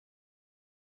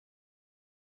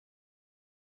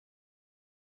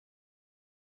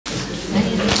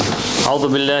أعوذ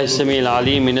بالله السميع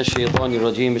العليم من الشيطان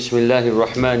الرجيم. بسم الله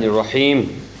الرحمن الرحيم.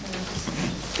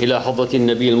 إلى حضرة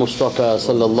النبي المصطفى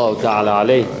صلى الله تعالى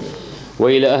عليه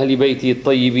وإلى أهل بيته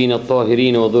الطيبين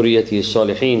الطاهرين وذريته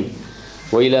الصالحين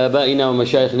وإلى آبائنا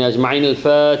ومشايخنا أجمعين.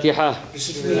 الفاتحة.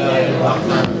 بسم الله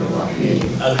الرحمن الرحيم.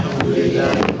 الحمد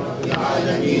لله رب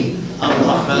العالمين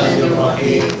الرحمن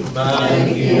الرحيم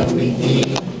مالك يوم الدين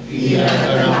إياك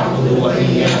نعبد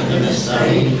وإياك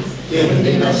نستعين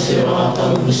اهدنا الصراط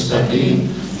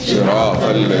المستقيم صراط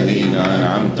الذين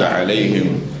أنعمت عليهم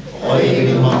غير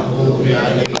المغضوب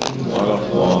عليهم ولا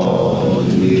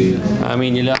الضالين.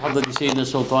 آمين. إلى حضرة سيدنا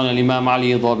السلطان الإمام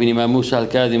علي بن الإمام موسى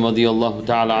الكاظم رضي الله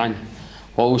تعالى عنه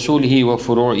وأصوله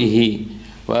وفروعه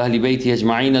وأهل بيته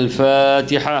أجمعين.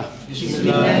 الفاتحة. بسم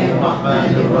الله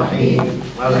الرحمن الرحيم.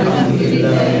 الحمد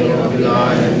لله رب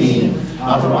العالمين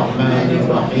الرحمن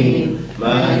الرحيم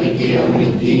مالك يوم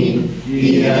الدين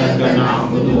إياك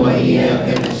نعبد وإياك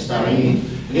نستعين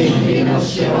اهدنا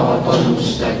الصراط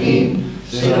المستقيم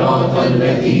صراط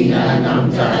الذين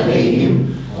أنعمت عليهم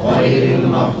غير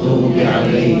المغضوب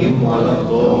عليهم ولا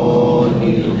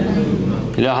الضالين.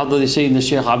 إلى حضرة سيدنا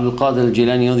الشيخ عبد القادر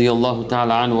الجيلاني رضي الله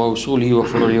تعالى عنه وأصوله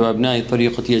وفروعه وأبناء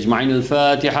طريقته أجمعين.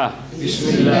 الفاتحة. بسم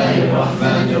الله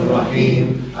الرحمن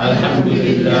الرحيم. الحمد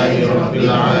لله رب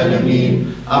العالمين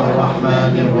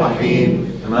الرحمن الرحيم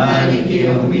مالك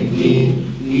يوم الدين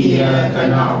إياك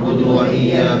نعبد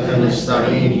وإياك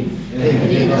نستعين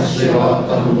اهدنا الصراط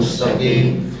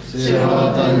المستقيم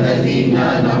صراط الذين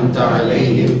أنعمت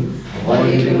عليهم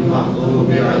غير المغضوب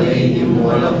عليهم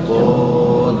ولا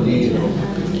الضالين.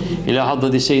 إلى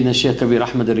حضرة سيدنا الشيخ كبير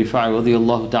أحمد الرفاعي رضي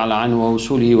الله تعالى عنه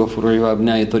وأصوله وفروعه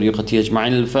وأبناء طريقته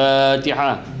أجمعين.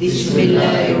 الفاتحة. بسم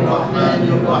الله الرحمن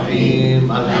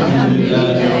الرحيم. الحمد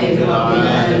لله رب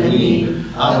العالمين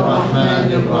الرحمن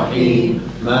الرحيم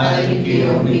مالك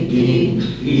يوم الدين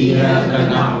إياك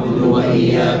نعبد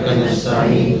وإياك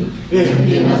نستعين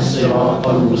اهدنا الصراط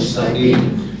المستقيم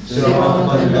صراط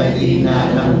الذين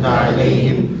أنعمت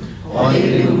عليهم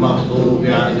غير المغضوب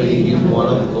عليهم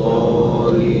ولا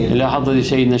الضالين. إلى حضرة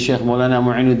سيدنا الشيخ مولانا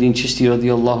معين الدين الشستي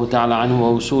رضي الله تعالى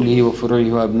عنه وأصوله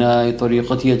وفروعه وأبناء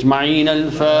طريقته أجمعين.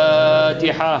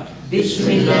 الفاتحة.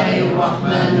 بسم الله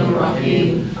الرحمن الرحيم.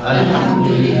 الحمد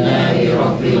لله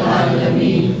رب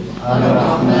العالمين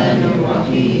الرحمن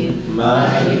الرحيم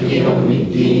مالك يوم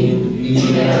الدين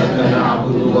إياك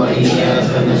نعبد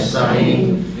وإياك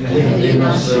نستعين اهدنا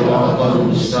الصراط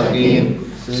المستقيم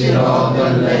صراط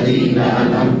الذين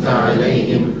أنعمت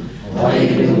عليهم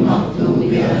غير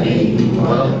المغضوب عليهم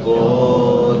ولا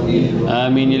الضالين.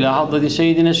 آمين. إلى حضرة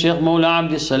سيدنا الشيخ مولى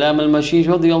عبد السلام المشيش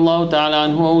رضي الله تعالى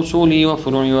عنه وأصوله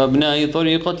وفروعه وأبناء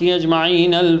طريقته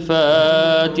أجمعين.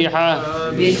 الفاتحة.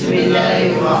 بسم الله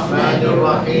الرحمن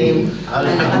الرحيم.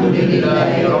 الحمد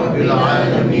لله رب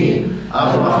العالمين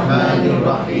الرحمن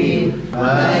الرحيم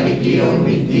مالك يوم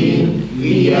الدين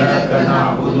إياك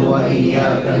نعبد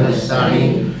وإياك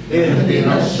نستعين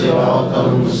اهدنا الصراط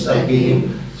المستقيم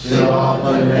صراط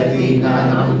الذين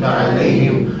أنعمت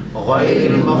عليهم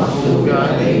غير المغضوب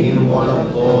عليهم ولا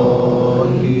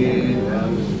الضالين.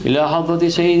 إلى حضرة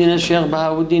سيدنا الشيخ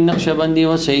بهاء-الدين النقشبندي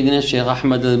وسيدنا الشيخ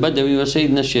أحمد البدوي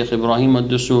وسيدنا الشيخ إبراهيم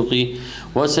الدسوقي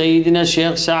وسيدنا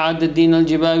الشيخ سعد الدين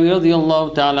الجباوي رضي الله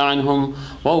تعالى عنهم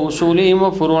وأصولهم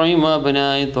وفروعهم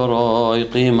وأبناء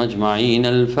طرائقهم أجمعين.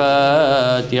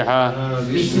 الفاتحة.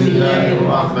 بسم الله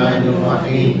الرحمن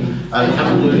الرحيم.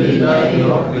 الحمد لله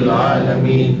رب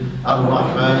العالمين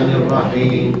الرحمن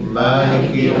الرحيم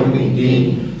مالك يوم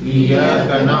الدين إياك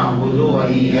نعبد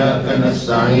وإياك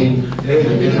نستعين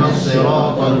اهدنا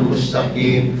الصراط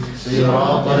المستقيم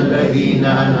صراط الذين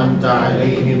أنعمت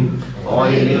عليهم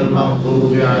غير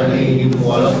المغضوب عليهم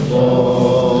ولا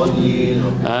الضالين.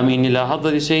 آمين. إلى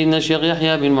حضرة سيدنا الشيخ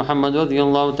يحيى بن محمد رضي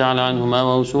الله تعالى عنهما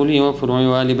وأصوله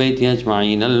وفروعه وآل بيته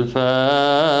أجمعين.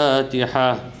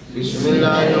 الفاتحة. بسم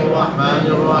الله الرحمن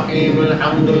الرحيم.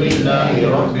 الحمد لله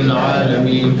رب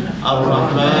العالمين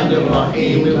الرحمن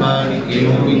الرحيم مالك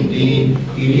يوم الدين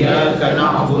إياك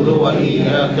نعبد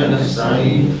وإياك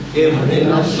نستعين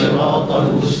اهدنا الصراط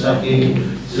المستقيم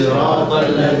صراط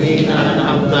الذين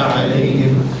أنعمت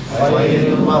عليهم غير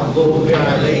المغضوب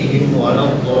عليهم ولا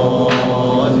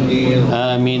الضالين.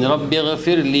 آمين. رب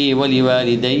اغفر لي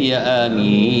ولوالدي.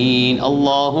 آمين.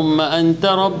 اللهم أنت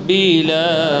ربي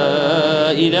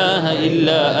لا إله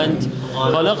إلا أنت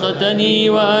خلقتني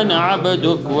وأنا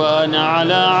عبدك وأنا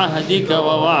على عهدك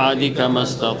ووعدك ما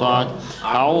استطعت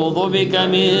أعوذ بك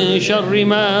من شر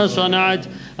ما صنعت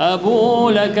أبو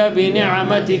لك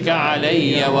بنعمتك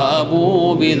علي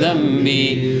وأبو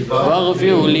بذنبي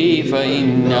فاغفر لي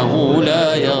فإنه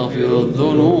لا يغفر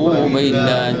الذنوب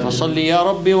إلا أنت. فصل يا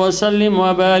رب وسلم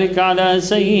وبارك على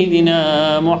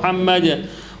سيدنا محمد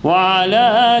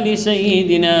وعلى آل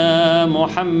سيدنا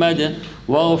محمد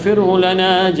واغفره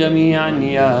لنا جميعا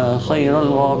يا خير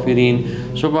الغافرين.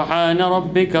 سبحان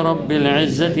ربك رب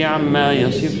العزة عما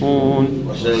يصفون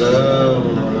وسلام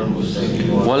على المرسلين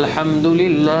والحمد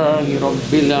لله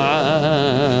رب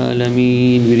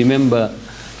العالمين. We remember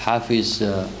Hafiz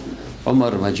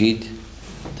Umar Majid,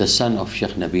 the son of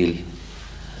Shaykh Nabil.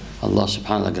 Allah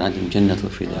subhanahu wa ta'ala grant him Jannatul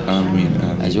Firdaus.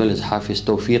 Ameen. As well as Hafiz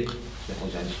Tawfiq,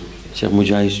 Shaykh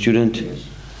Mujahid's student,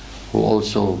 who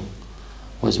also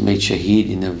was made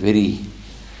shaheed in a very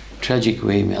tragic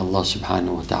way. May Allah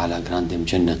subhanahu wa ta'ala grant them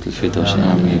Jannatul Firdaus.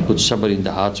 Ameen. Put sabr in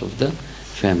the hearts of the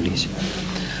families.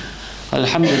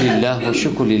 Alhamdulillah wa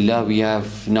shukrulillah, we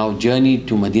have now journeyed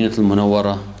to Madinatul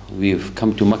Munawwara. We've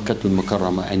come to Makkatul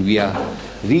Mukarramah and we are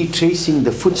retracing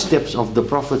the footsteps of the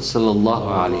Prophet sallallahu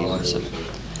alaihi wasallam.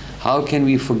 How can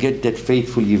we forget that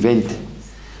faithful event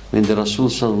when the Rasul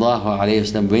sallallahu alaihi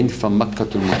wasallam went from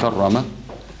Makkatul Mukarramah?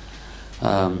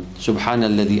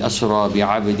 Subhanalladhi asra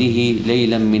bi'abdihi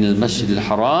laylan min al-masjid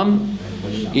al-haram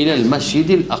ila al-masjid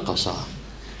al-aqsa.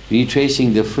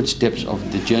 Retracing the footsteps of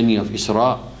the journey of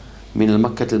Isra min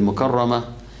al-Makkah al-Mukarramah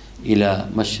ila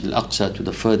Masjid al-Aqsa, to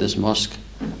the furthest mosque,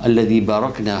 alladhi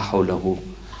barakna hawlahu.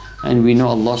 And we know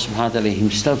Allah subhanahu wa ta'ala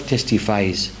himself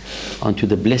testifies onto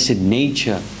the blessed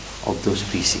nature of those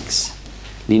precincts.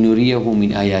 Linuriyahu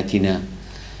min ayatina.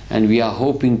 And we are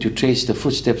hoping to trace the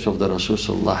footsteps of the Rasul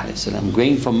sallallahu alaihi wasallam,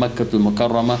 going from Makkah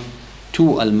al-Mukarramah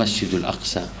to al-Masjid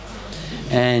al-Aqsa,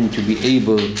 and to be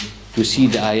able to see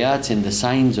the ayats and the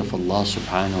signs of Allah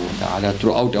subhanahu wa ta'ala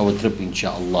throughout our trip,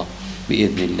 insha'Allah,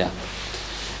 bi'idhnillah.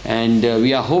 And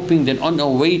we are hoping that on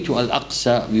our way to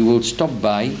Al-Aqsa, we will stop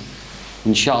by,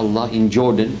 insha'Allah, in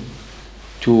Jordan,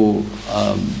 to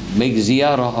make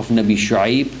ziyarah of Nabi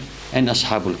Shu'aib and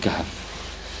Ashabul Kahf.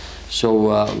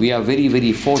 So we are very,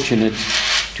 very fortunate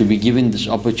to be given this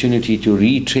opportunity to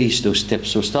retrace those steps.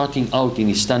 So starting out in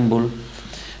Istanbul,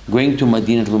 going to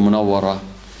Madinatul Munawwara,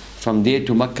 from there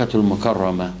to Makkatul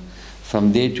Mukarramah,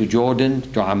 from there to Jordan,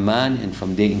 to Amman, and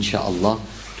from there, insha'Allah,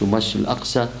 to Masjid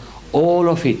al-Aqsa, all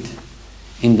of it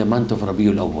in the month of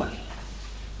Rabiul Awwal.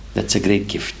 That's a great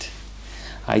gift.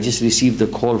 I just received a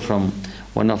call from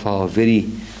one of our very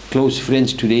close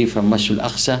friends today from Masjid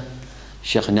al-Aqsa,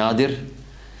 Shaykh Nadir.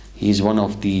 He is one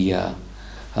of the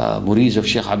murids of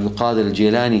Shaykh Abdul Qadir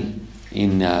al-Jilani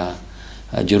in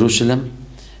Jerusalem,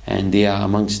 and they are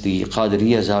amongst the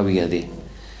Qadiriyya Zawiyah there.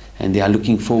 And they are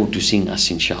looking forward to seeing us,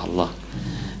 insha'Allah.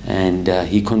 And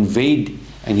he conveyed,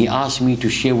 and he asked me to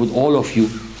share with all of you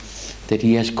that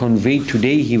he has conveyed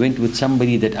today. He went with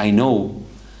somebody that I know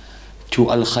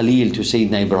to Al-Khalil, to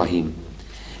Sayyidina Ibrahim.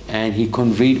 And he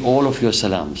conveyed all of your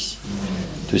salams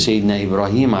to Sayyidina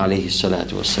Ibrahim alayhi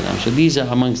salatu wassalam. So these are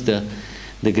amongst the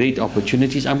great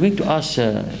opportunities. I'm going to ask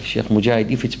Shaykh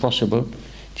Mujahid, if it's possible,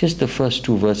 just the first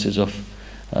two verses of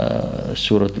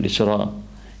Surah Al-Isra,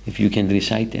 if you can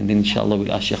recite, and then inshallah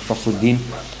we'll ask Shaykh Fakhrudddin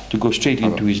to go straight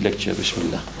into his lecture.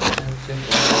 Bismillah.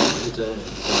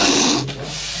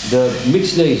 The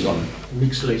mixler is on.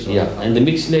 Yeah, and the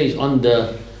mixler is on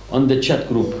the chat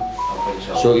group.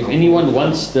 So if anyone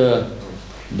wants the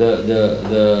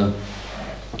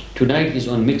tonight is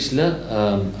on Mixler,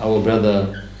 our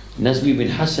brother Nazmi bin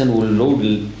Hassan will load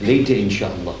later,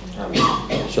 inshallah.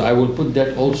 So I will put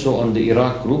that also on the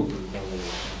Iraq group,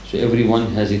 so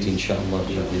everyone has it, inshallah.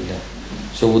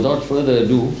 So without further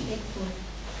ado,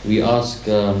 we ask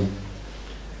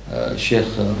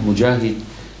Shaykh Mujahid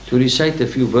to recite a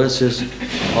few verses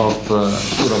of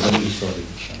Surah Bani Israel,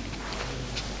 inshallah.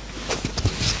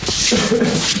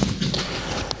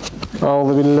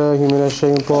 أعوذ بالله من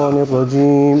الشيطان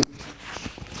الرجيم.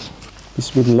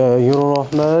 بسم الله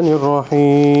الرحمن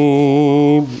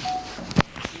الرحيم.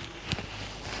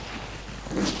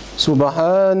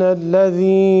 سبحان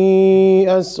الذي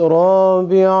أسرى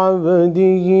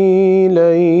بعبده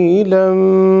ليلا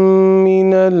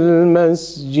من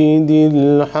المسجد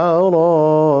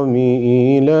الحرام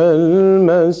إلى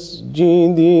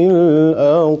المسجد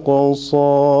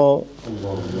الأقصى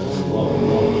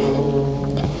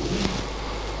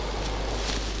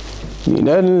من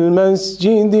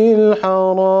المسجد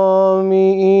الحرام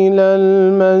إلى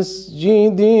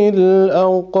المسجد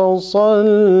الأقصى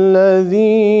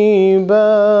الذي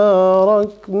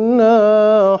باركنا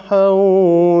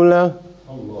حوله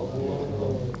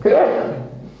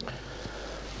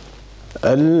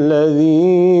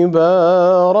الذي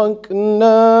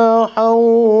باركنا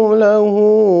حوله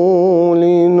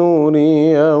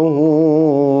لنريه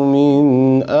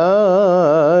من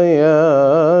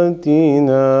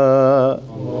آياتنا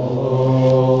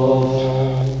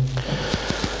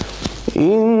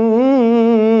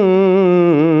إنه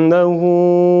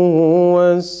هو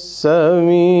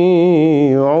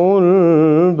السميع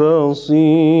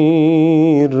البصير.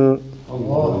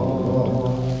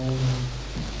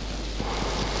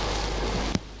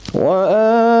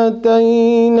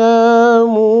 وآتينا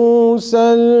موسى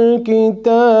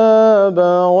الكتاب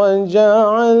وجعلناه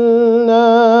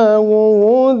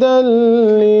هدى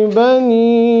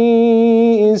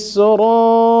لبني إسرائيل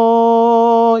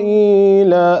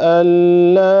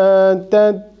ألا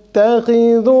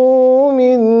تتخذوا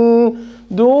من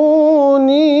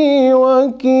دوني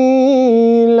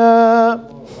وكيلا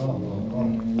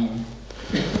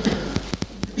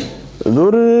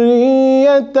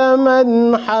ذرية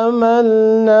من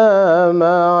حملنا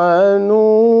مع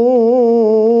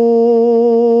نوح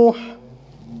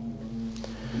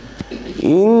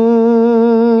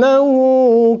إنه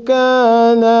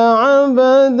كان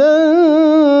عبدا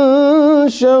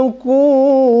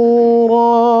شكورا.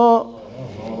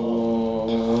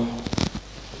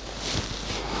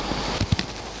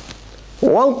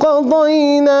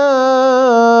 وقضينا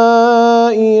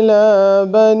إلى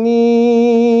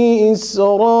بني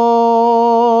إسرائيل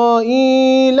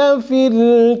في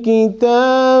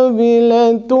الكتاب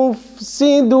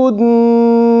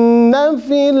لتفسدن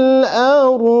في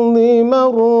الأرض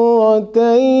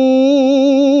مرتين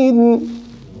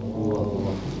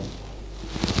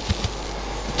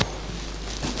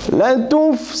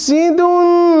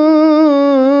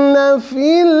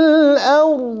في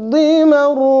الأرض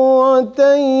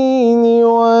مرتين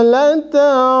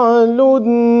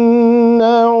ولتعلن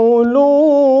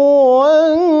علوا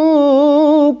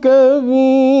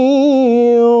كبيرا.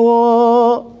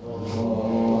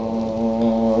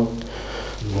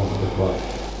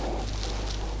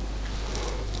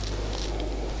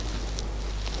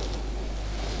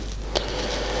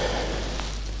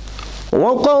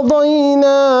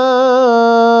 وقضينا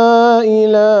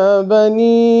إلى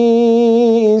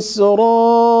بني إسرائيل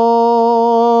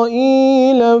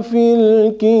في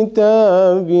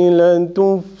الكتاب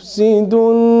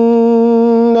لتفسدن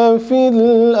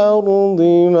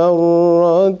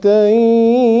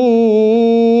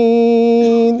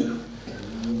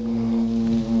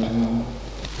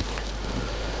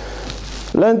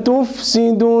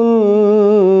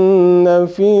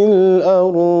في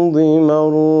الأرض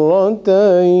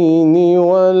مرتين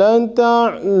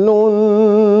ولتعلن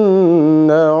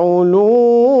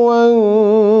علوا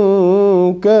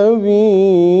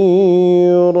كبيرا.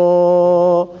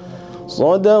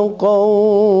 صدق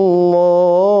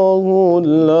الله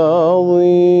العظيم.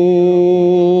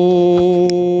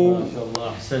 ما شاء الله.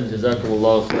 أحسن. جزاكم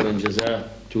الله خيرا جزاء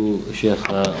to Shaykh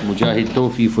Mujahid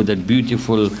Tawfi for that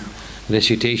beautiful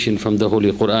recitation from the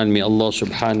Holy Quran. May Allah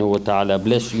subhanahu wa ta'ala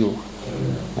bless you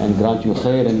and grant you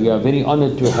khair. And we are very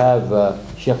honored to have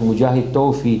Shaykh Mujahid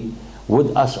Tawfi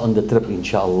with us on the trip,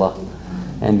 inshallah.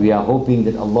 And we are hoping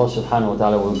that Allah subhanahu wa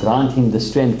ta'ala will grant him the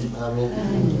strength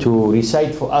to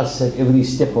recite for us at every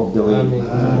step of the way.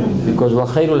 Because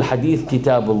وَخَيْرُ الْحَدِيثِ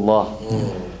كِتَابُ اللَّهِ,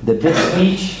 the best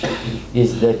speech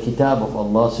is the kitab of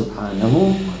Allah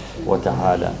subhanahu wa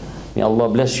ta'ala. May Allah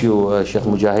bless you, Shaykh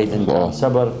Mujahid, and grant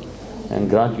sabr and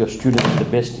grant your students the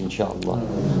best, inshallah.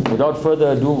 Without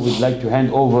further ado, we'd like to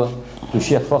hand over to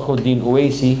Shaykh Fakhrudddin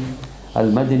Owaisi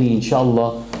al-Madini,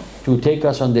 inshallah, to take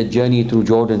us on the journey through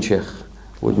Jordan, Shaykh,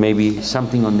 with maybe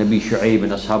something on Nabi Shu'aib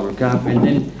and Ashab al-Kahf. And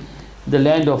then the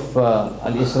land of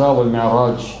Al-Isra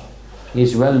wal-Mi'raj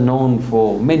is well known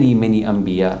for many, many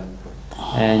Anbiya.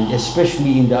 And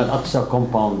especially in the Al-Aqsa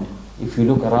compound, if you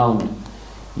look around,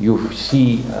 you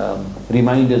see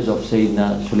reminders of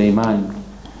Sayyidina Sulaiman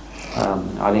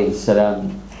alayhi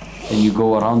salam. And you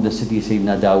go around the city,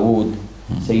 Sayyidina Dawood,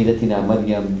 Sayyidatina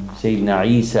Maryam, Sayyidina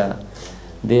Isa.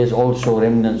 There's also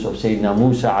remnants of Sayyidina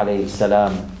Musa alayhi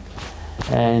salam,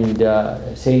 and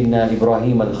Sayyidina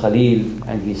Ibrahim al-Khalil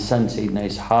and his son Sayyidina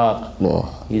Ishaq,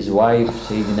 his wife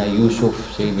Sayyidina Yusuf,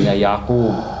 Sayyidina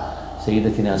Yaqub,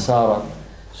 Sayyidatina Sarah.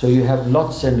 So you have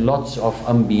lots and lots of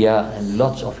Anbiya and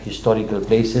lots of historical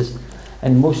places,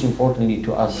 and most importantly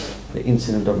to us, the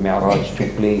incident of Mi'raj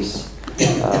took place,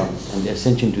 and the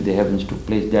ascension to the heavens took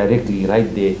place directly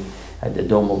right there at the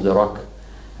Dome of the Rock.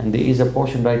 And there is a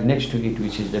portion right next to it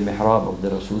which is the mihrab of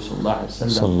the Rasul sallallahu alaihi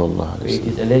wasallam, where it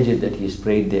is alleged that he is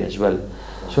prayed there as well.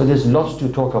 So there's lots to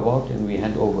talk about, and we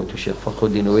hand over to Shaykh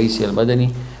Fakhrudddin Owaisi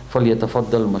al-Madani.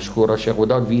 فَلْيَتَفَضَّلْ مَشْكُورًا. Shaykh,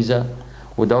 without visa,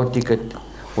 without ticket,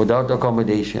 without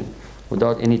accommodation,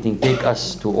 without anything, take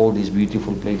us to all these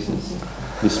beautiful places.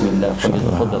 Bismillah.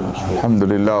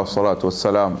 Alhamdulillah, salatu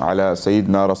wassalam ala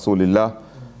Sayyidina Rasulillah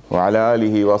wa ala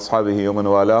alihi wa ashabihi wa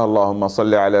man wala. Allahumma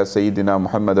salli ala Sayyidina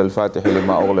Muhammad al-Fatih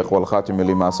lima ughliq wal khatim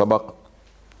lima sabaq.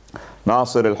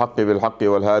 ناصر الحق بالحق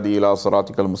والهادي إلى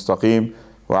صراطك المستقيم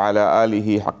وعلى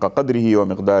آله حق قدره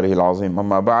ومقداره العظيم.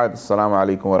 أما بعد، السلام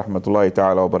عليكم ورحمة الله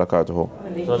تعالى وبركاته.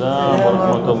 السلام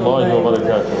ورحمة الله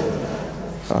وبركاته.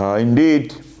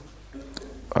 Indeed,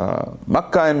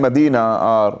 Makkah and Medina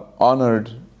are honored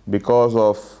because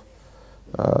of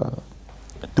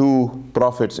two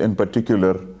prophets in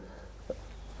particular,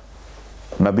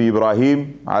 Nabi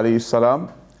Ibrahim alayhi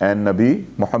salam and Nabi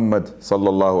Muhammad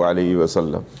sallallahu alayhi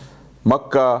wasallam.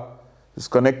 Makkah is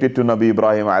connected to Nabi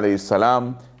Ibrahim alayhi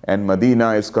salam, and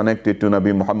Medina is connected to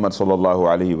Nabi Muhammad sallallahu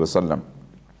alayhi wasallam.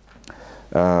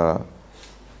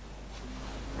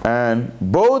 And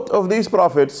both of these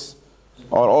prophets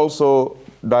are also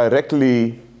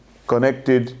directly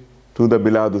connected to the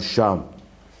Bilad Sham.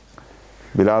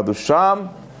 Bilad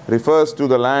Sham refers to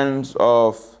the lands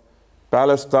of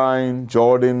Palestine,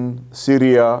 Jordan,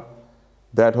 Syria.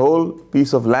 That whole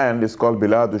piece of land is called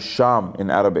Bilad Sham in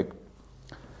Arabic.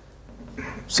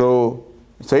 So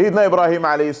Sayyidina Ibrahim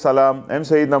alayhi salam and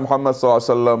Sayyidina Muhammad sallallahu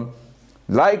alayhi wasallam,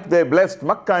 like they blessed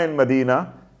Makkah and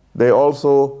Medina, they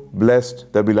also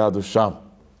blessed the Bilad Sham.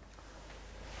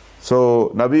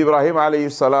 So Nabi Ibrahim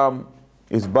alayhi salam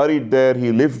is buried there,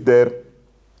 he lived there,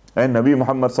 and Nabi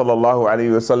Muhammad sallallahu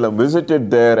alayhi wasallam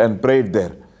visited there and prayed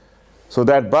there. So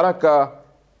that barakah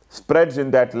spreads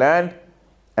in that land.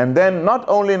 And then not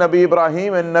only Nabi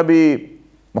Ibrahim and Nabi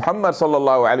Muhammad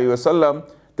sallallahu alayhi wasallam,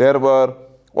 there were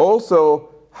also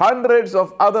hundreds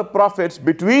of other prophets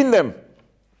between them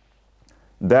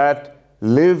that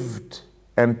lived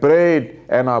and prayed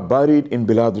and are buried in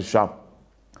Bilad Sham.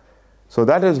 So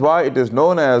that is why it is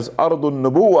known as Ardul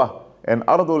Nubuwah and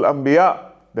Ardul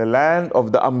Anbiya, the land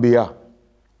of the Anbiya,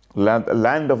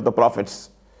 land of the prophets.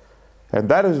 And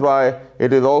that is why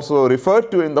it is also referred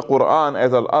to in the Quran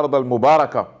as Al-Ard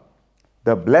al-Mubarakah,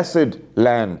 the blessed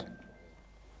land.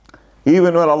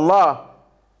 Even when Allah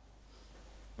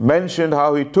mentioned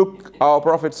how He took our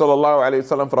Prophet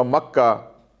ﷺ from Makkah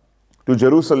to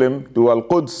Jerusalem, to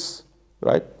Al-Quds,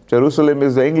 right? Jerusalem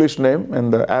is the English name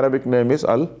and the Arabic name is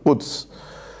Al-Quds.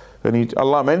 When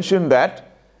Allah mentioned that,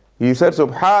 He said,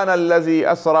 Subhanallazi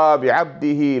asra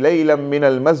bi'abdihi laylan min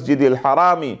al-masjid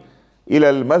al-harami ila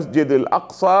al-masjid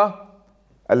al-aqsa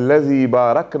allazi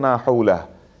barakna hawlah.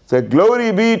 Say,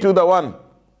 glory be to the one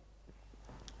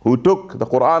who took, the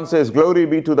Quran says, glory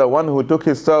be to the one who took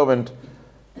his servant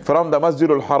from the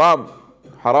Masjid al-Haram.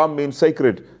 Haram means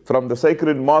sacred. From the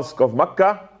sacred mosque of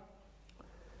Makkah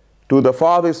to the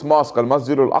farthest mosque,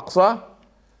 al-Masjid al-Aqsa,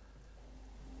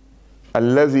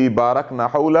 allazi barakna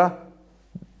hawlah,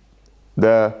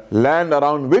 the land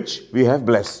around which we have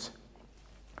blessed.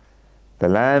 The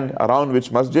land around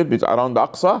which masjid, which around the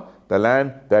Aqsa, the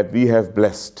land that we have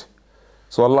blessed.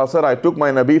 So Allah said, I took my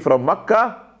Nabi from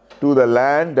Makkah to the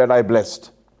land that I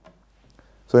blessed.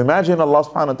 So imagine Allah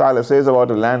subhanahu wa ta'ala says about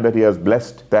a land that He has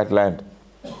blessed that land.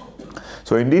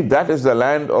 So indeed that is the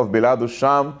land of Bilad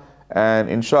Sham, and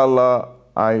inshallah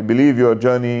I believe your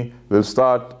journey will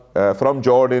start from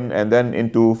Jordan and then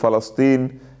into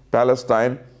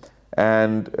Palestine.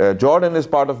 And Jordan is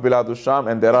part of Bilad Sham,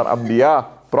 and there are Anbiya,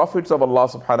 prophets of Allah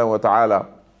subhanahu wa ta'ala,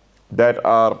 that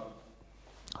are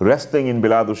resting in in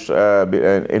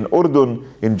Urdun,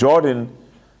 in Jordan,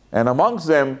 and amongst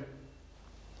them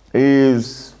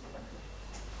is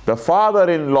the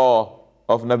father-in-law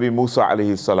of Nabi Musa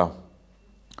alayhi salam.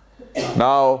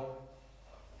 Now,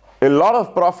 a lot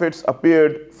of prophets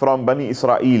appeared from Bani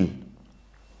Israel,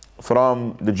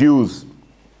 from the Jews.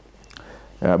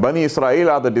 Bani Israel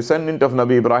are the descendant of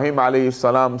Nabi Ibrahim alayhi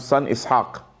salam's son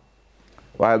Ishaq,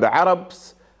 while the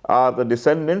Arabs are the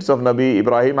descendants of Nabi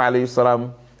Ibrahim alayhi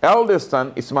salam's eldest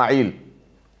son Ismail.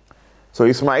 So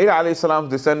Ismail alayhi salam's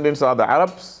descendants are the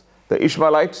Arabs, the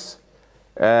Ishmaelites,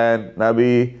 and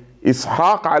Nabi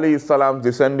Ishaq alayhi salam's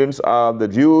descendants are the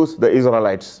Jews, the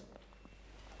Israelites.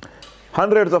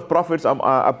 Hundreds of prophets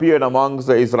appeared amongst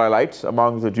the Israelites,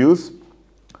 amongst the Jews,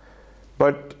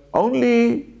 but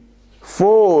only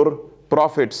 4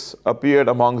 prophets appeared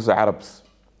amongst the Arabs.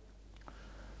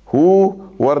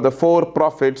 Who were the 4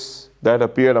 prophets that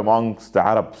appeared amongst the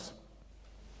Arabs?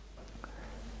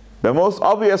 The most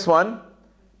obvious one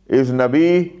is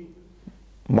Nabi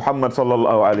Muhammad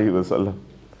sallallahu alaihi wasallam.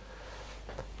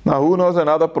 Now, who knows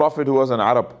another prophet who was an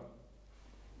Arab?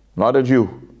 Not a Jew,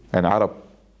 an Arab.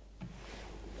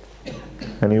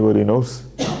 Anybody knows?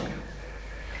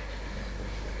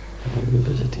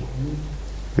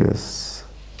 Yes.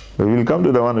 We will come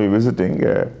to the one we're visiting.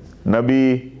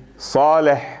 Nabi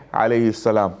Saleh alayhi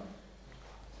salam.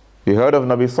 You heard of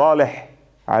Nabi Saleh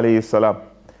alayhi salam?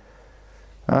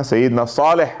 Sayyidina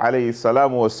Saleh alayhi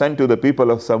salam was sent to the people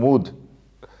of Samud.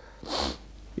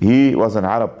 He was an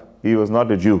Arab. He was not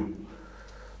a Jew.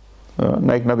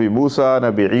 Like Nabi Musa,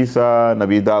 Nabi Isa,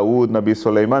 Nabi Dawood, Nabi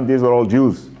Sulaiman, these were all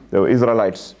Jews. They were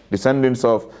Israelites, descendants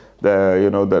of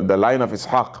the line of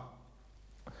Ishaq.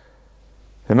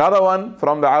 Another one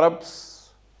from the Arabs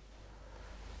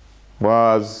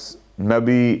was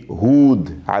Nabi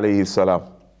Hud alayhi salam.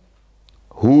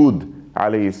 Hud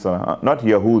alayhi salam. Not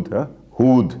Yahud,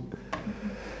 Hud.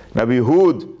 Nabi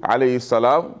Hud alayhi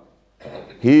salam,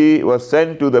 he was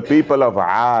sent to the people of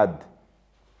Ad.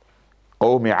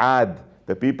 Qawmi Ad.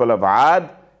 The people of Ad.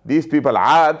 These people,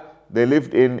 Ad, they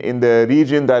lived in the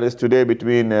region that is today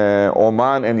between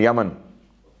Oman and Yemen.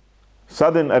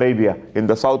 Southern Arabia, in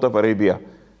the south of Arabia.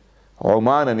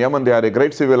 Oman and Yemen, they had a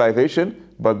great civilization,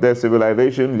 but their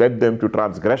civilization led them to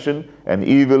transgression and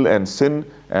evil and sin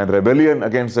and rebellion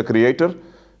against the Creator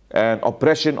and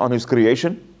oppression on His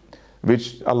creation,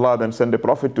 which Allah then sent a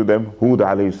prophet to them, Hud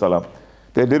alayhi salam.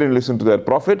 They didn't listen to their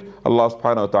prophet. Allah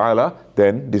subhanahu wa ta'ala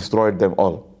then destroyed them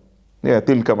all.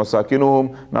 Tilka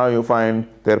masakinuhum. Now you find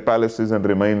their palaces and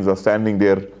remains are standing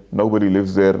there. Nobody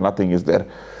lives there. Nothing is there.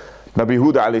 Nabi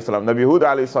Hud alayhi salam. Nabi Hud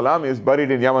alayhi salam is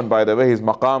buried in Yemen, by the way. His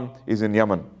maqam is in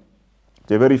Yemen.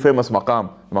 It's a very famous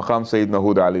maqam. Maqam Sayyidina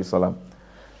Hud alayhi salam.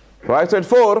 So I said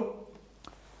 4.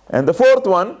 And the 4th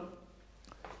one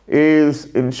is,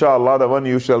 inshallah, the one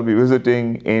you shall be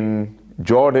visiting in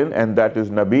Jordan, and that is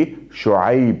Nabi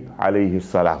Shu'aib alayhi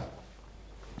salam.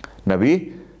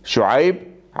 Nabi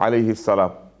Shu'aib alayhi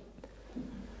salam.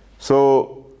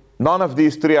 So none of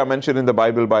these 3 are mentioned in the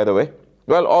Bible, by the way.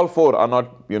 Well, all 4 are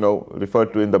not,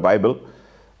 referred to in the Bible.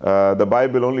 The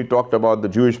Bible only talked about the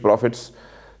Jewish prophets.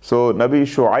 So Nabi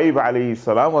Shu'aib alayhi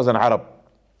salam was an Arab.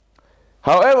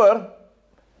 However,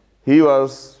 he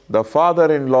was the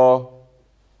father-in-law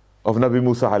of Nabi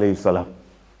Musa alayhi salam,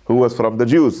 who was from the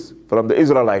Jews, from the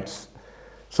Israelites.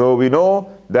 So we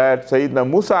know that Sayyidina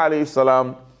Musa alayhi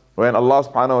salam, when Allah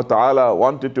subhanahu wa ta'ala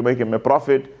wanted to make him a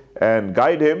prophet and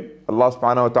guide him, Allah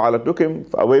subhanahu wa ta'ala took him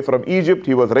away from Egypt.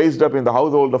 He was raised up in the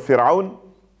household of Fir'aun.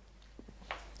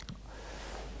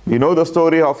 You know the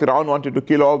story how Fir'aun wanted to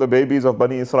kill all the babies of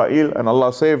Bani Israel, and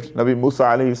Allah saved Nabi Musa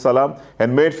alayhi salam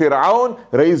and made Fir'aun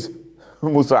raise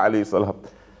Musa alayhi salam.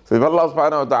 So if Allah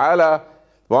subhanahu wa ta'ala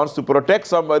wants to protect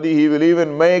somebody, He will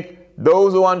even make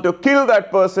those who want to kill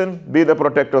that person be the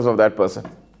protectors of that person.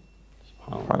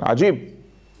 Ajib.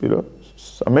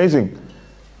 It's amazing.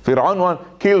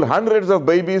 Fir'aun killed hundreds of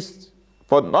babies,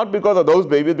 not because of those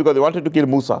babies, because he wanted to kill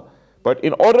Musa. But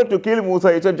in order to kill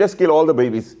Musa, he said, just kill all the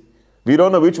babies. We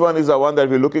don't know which one is the one that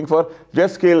we're looking for.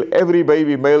 Just kill every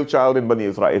baby, male child in Bani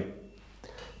Israel.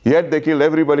 Yet they killed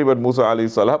everybody but Musa alayhi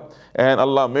salam. And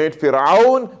Allah made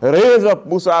Fir'aun raise up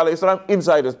Musa alayhi salam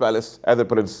inside his palace as a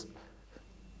prince.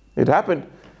 It happened.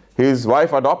 His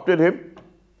wife adopted him.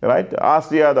 Right?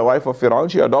 Asya, the wife of Fir'aun,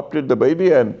 she adopted the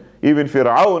baby, and even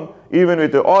Fir'aun, even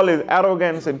with all his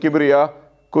arrogance and kibriya,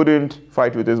 couldn't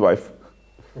fight with his wife.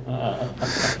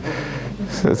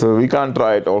 So we can't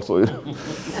try it also.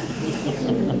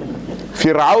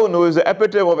 Fir'aun, who is the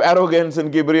epitome of arrogance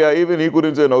and kibriya, even he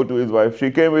couldn't say no to his wife.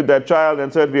 She came with that child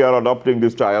and said, we are adopting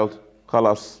this child.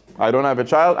 Khalas. I don't have a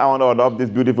child, I want to adopt this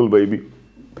beautiful baby.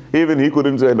 Even he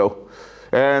couldn't say no.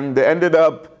 And they ended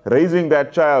up raising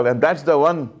that child, and that's the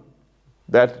one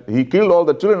that he killed all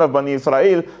the children of Bani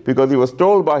Israel, because he was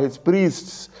told by his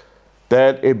priests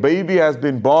that a baby has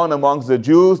been born amongst the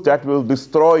Jews that will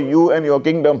destroy you and your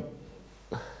kingdom.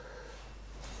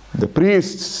 The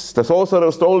priests, the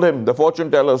sorcerers told him, the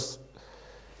fortune tellers.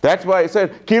 That's why he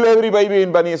said, kill every baby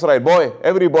in Bani Israel. Boy,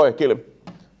 every boy, kill him.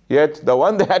 Yet the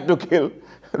one they had to kill,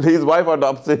 his wife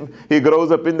adopts him. He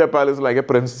grows up in the palace like a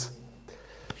prince.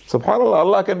 SubhanAllah,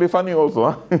 Allah can be funny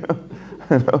also.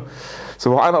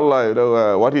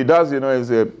 SubhanAllah, what He does,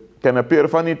 can appear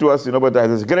funny to us, but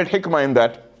there's great hikmah in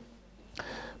that.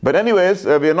 But anyways,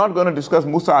 we are not going to discuss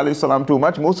Musa alayhi salam too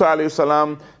much. Musa alayhi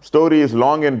salam story is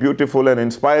long and beautiful and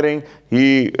inspiring.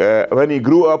 When he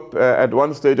grew up at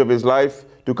one stage of his life,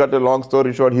 to cut a long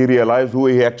story short, he realized who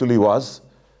he actually was.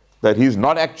 That he's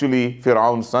not actually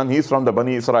Fir'aun's son, he's from the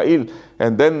Bani Israel.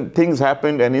 And then things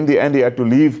happened, and in the end he had to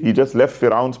leave. He just left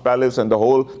Fir'aun's palace, and that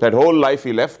whole life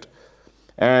he left.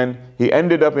 And he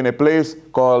ended up in a place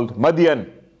called Madian,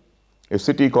 a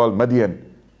city called Madian.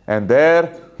 And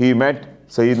there he met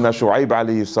Sayyidina Shu'aib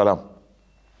alayhi salam.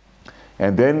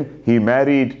 And then he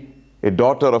married a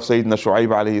daughter of Sayyidina Shu'aib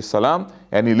alayhi salam,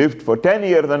 and he lived for 10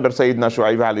 years under Sayyidina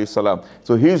Shu'aib alayhi salam.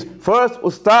 So his first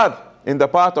ustad in the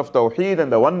path of Tawheed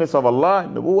and the oneness of Allah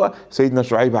and Nubuwwah, Sayyidina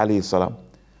Shu'aib alayhi salam.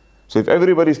 So if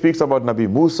everybody speaks about Nabi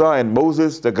Musa and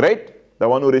Moses the Great, the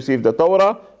one who received the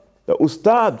Torah, the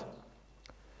ustad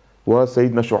was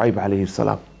Sayyidina Shu'aib alayhi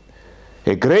salam.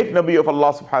 A great Nabi of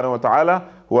Allah subhanahu wa ta'ala,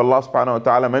 who Allah subhanahu wa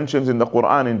ta'ala mentions in the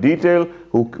Quran in detail,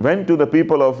 who went to the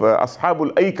people of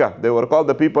Ashabul Aika. They were called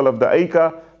the people of the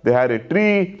Aika. They had a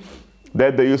tree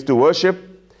that they used to worship,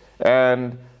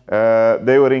 and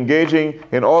they were engaging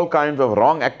in all kinds of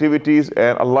wrong activities,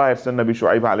 and Allah had sent Nabi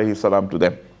Shu'aib alayhi salam to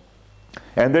them.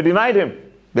 And they denied him.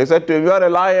 They said to him, you are a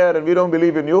liar and we don't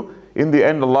believe in you. In the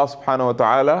end, Allah subhanahu wa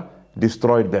ta'ala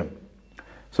destroyed them.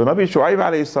 So Nabi Shu'aib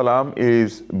alayhi salam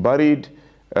is buried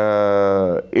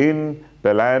in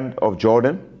the land of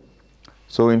Jordan.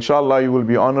 So inshallah you will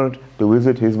be honored to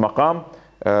visit his maqam.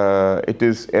 It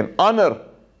is an honor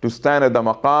to stand at the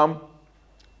maqam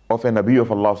of a Nabi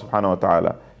of Allah subhanahu wa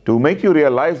ta'ala. To make you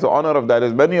realize the honor of that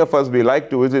is, many of us, we like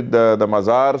to visit the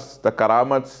mazars, the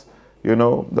karamats, you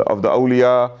know, of the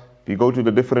awliya. We go to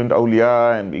the different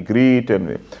awliya and we greet,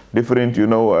 and different, you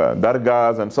know,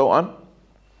 dargahs and so on.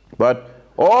 But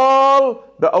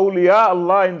all the awliya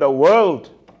Allah in the world,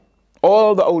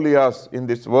 all the awliyas in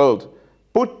this world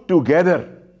put together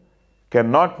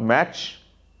cannot match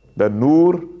the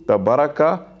nur, the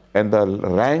barakah and the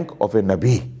rank of a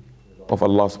Nabi of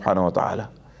Allah subhanahu wa ta'ala.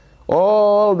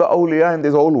 All the awliya in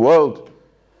this whole world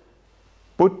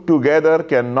put together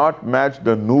cannot match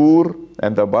the nur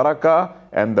and the barakah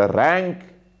and the rank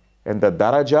and the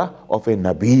daraja of a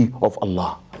Nabi of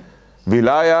Allah.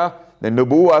 Wilaya, the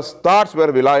Nubuwwah starts where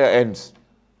Wilaya ends.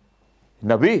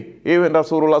 Nabi, even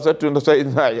Rasulullah said to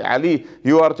Sayyidina Ali,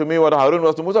 you are to me what Harun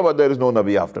was to Musa, but there is no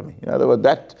Nabi after me. In other words,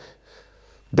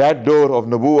 that door of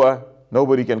Nubuwwah,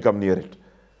 nobody can come near it.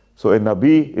 So a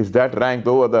Nabi is that rank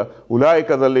over the Ulaika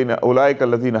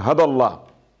alladhina hadallah.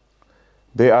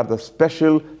 They are the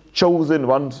special chosen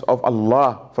ones of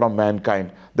Allah from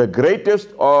mankind. The greatest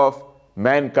of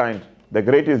mankind, the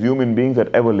greatest human beings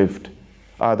that ever lived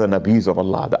are the Nabis of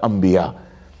Allah, the Anbiya.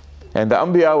 And the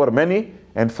Anbiya were many,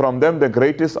 and from them the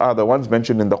greatest are the ones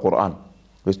mentioned in the Quran.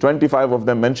 There's 25 of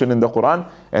them mentioned in the Quran,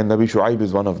 and Nabi Shu'aib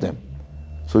is one of them.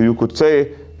 So you could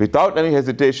say without any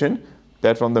hesitation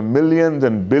that from the millions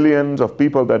and billions of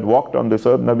people that walked on this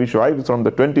earth, Nabi Shu'aib is from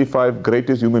the 25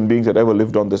 greatest human beings that ever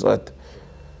lived on this earth.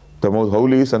 The most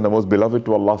holiest and the most beloved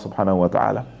to Allah subhanahu wa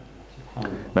ta'ala.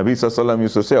 Nabi sallallahu alayhi wa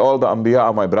used to say, all the Anbiya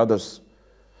are my brothers.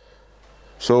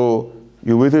 So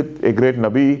you visit a great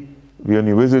Nabi, when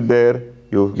you visit there,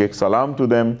 you give salam to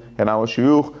them. And our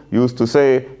shuyukh used to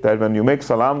say that when you make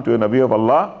salam to a Nabi of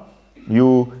Allah,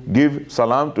 you give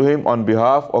salam to him on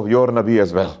behalf of your Nabi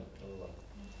as well.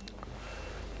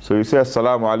 So you say,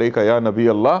 Assalamu alayka ya Nabi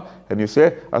Allah, and you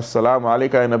say, Assalamu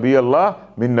alayka ya Nabi Allah,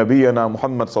 min Nabiyyana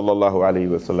Muhammad sallallahu alayhi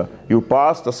wa sallam. You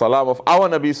pass the salam of our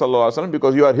Nabi sallallahu alayhi wa sallam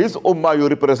because you are his ummah, you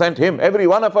represent him. Every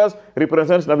one of us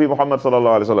represents Nabi Muhammad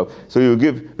sallallahu alayhi wa sallam. So you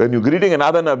give, when you're greeting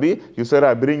another Nabi, you say,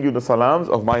 I bring you the salams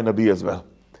of my Nabi as well.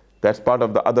 That's part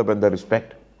of the adab and the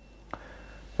respect.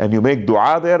 And you make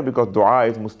dua there because dua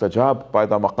is mustajab by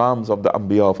the maqams of the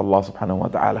Anbiya of Allah subhanahu wa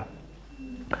ta'ala.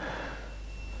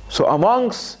 So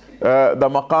amongst the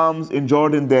maqams in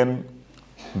Jordan then,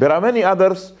 there are many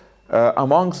others.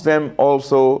 Amongst them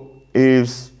also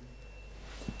is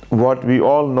what we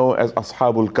all know as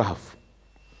Ashabul Kahf.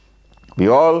 We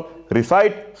all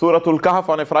recite Suratul Kahf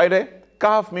on a Friday.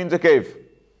 Kahf means a cave.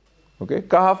 Okay,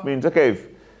 Kahf means a cave.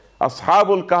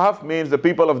 Ashabul Kahf means the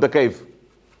people of the cave.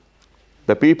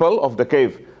 The people of the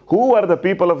cave. Who were the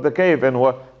people of the cave and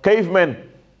were cavemen?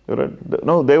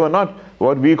 No, they were not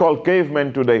what we call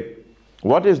cavemen today.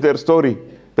 What is their story?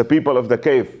 The people of the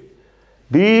cave.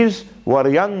 These were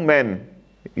young men,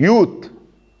 youth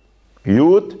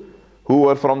who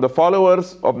were from the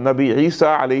followers of Nabi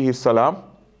Isa alayhi salam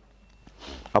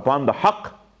upon the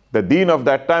haqq, the deen of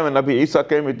that time. When Nabi Isa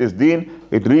came with his deen,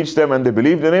 it reached them and they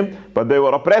believed in him, but they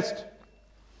were oppressed.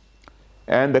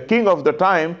 And the king of the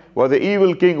time was the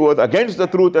evil king who was against the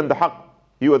truth and the haqq.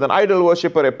 He was an idol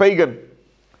worshipper, a pagan.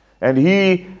 And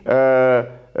he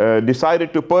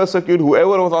decided to persecute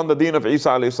whoever was on the deen of Isa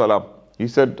alayhi salam. He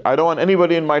said, I don't want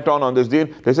anybody in my town on this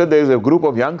deen. They said there is a group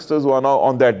of youngsters who are now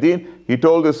on that deen. He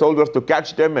told his soldiers to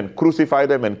catch them and crucify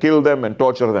them and kill them and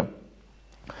torture them.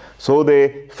 So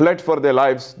they fled for their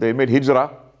lives. They made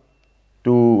hijrah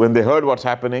when they heard what's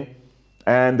happening.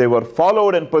 And they were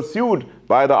followed and pursued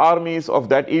by the armies of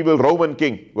that evil Roman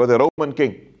king. Was a Roman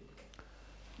king.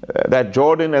 That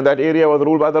Jordan and that area was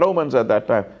ruled by the Romans at that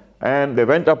time. And they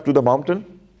went up to the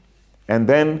mountain and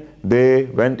then they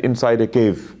went inside a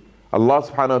cave. Allah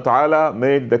subhanahu wa ta'ala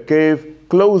made the cave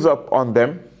close up on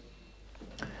them,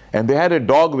 and they had a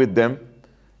dog with them,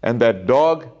 and that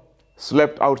dog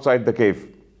slept outside the cave.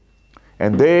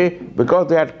 And they, because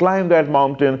they had climbed that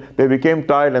mountain, they became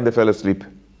tired and they fell asleep.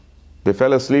 They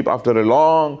fell asleep after a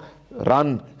long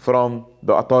run from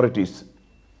the authorities.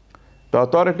 The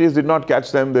authorities did not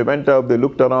catch them. They went up, they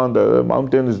looked around, the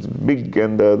mountain is big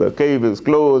and the cave is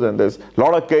closed and there's a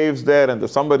lot of caves there and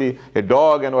there's somebody, a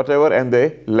dog and whatever, and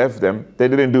they left them. They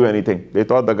didn't do anything. They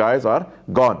thought the guys are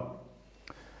gone.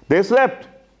 They slept.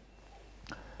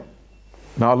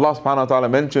 Now Allah subhanahu wa ta'ala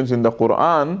mentions in the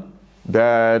Quran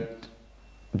that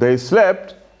they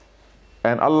slept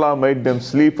and Allah made them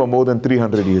sleep for more than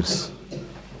 300 years.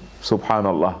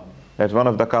 Subhanallah. That's one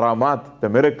of the karamat, the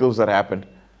miracles that happened.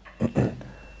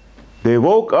 They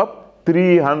woke up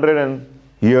 300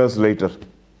 years later.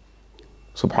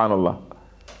 Subhanallah.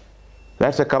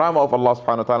 That's a karama of Allah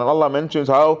subhanahu wa ta'ala. Allah mentions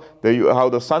how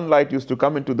the sunlight used to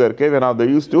come into their cave and how they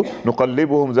used to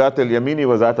نُقَلِّبُهُمْ ذَاتَ الْيَمِينِ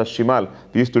وَذَاتَ الشِّمَالِ.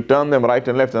 They used to turn them right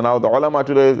and left. And now the ulama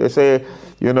today, they say,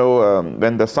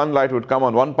 when the sunlight would come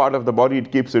on one part of the body,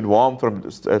 it keeps it warm,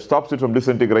 stops it from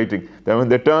disintegrating. Then when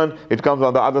they turn, it comes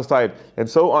on the other side. And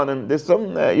so on. And there's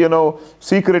some,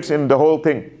 secrets in the whole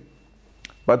thing.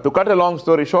 But to cut a long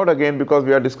story short again, because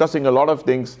we are discussing a lot of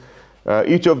things,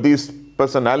 each of these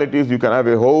personalities, you can have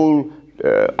a whole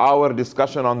hour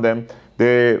discussion on them.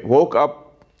 They woke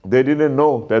up, they didn't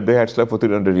know that they had slept for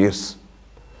 300 years.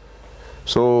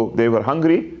 So they were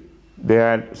hungry, they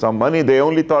had some money, they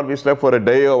only thought we slept for a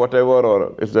day or whatever,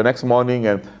 or it's the next morning,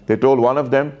 and they told one of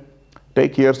them,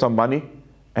 take here some money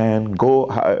and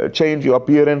go change your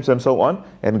appearance and so on,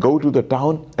 and go to the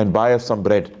town and buy us some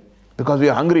bread. Because we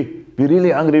are hungry, we're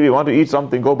really hungry, we want to eat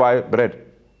something, go buy bread.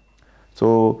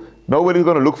 So nobody's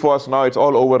going to look for us now, it's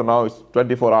all over now, it's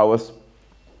 24 hours.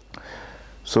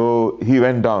 So he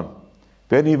went down.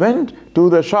 When he went to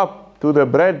the shop, to the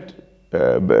bread,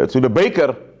 to the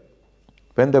baker,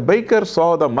 when the baker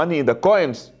saw the money, the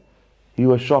coins, he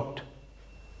was shocked.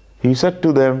 He said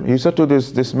to them, he said to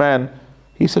this man,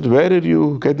 he said, where did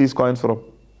you get these coins from?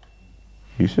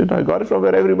 He said, I got it from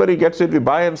where everybody gets it, we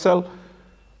buy and sell.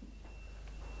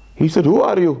 He said, who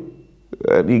are you?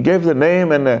 And he gave the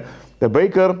name, and the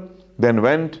baker then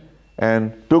went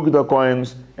and took the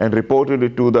coins and reported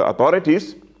it to the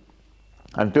authorities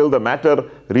until the matter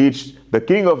reached the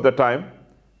king of the time,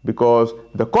 because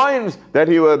the coins that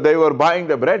they were buying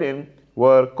the bread in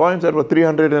were coins that were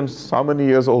 300 and how many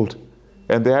years old.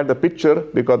 And they had the picture,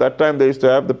 because that time they used to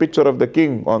have the picture of the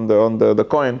king on the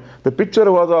coin. The picture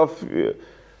was of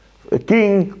a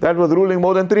king that was ruling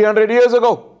more than 300 years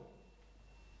ago.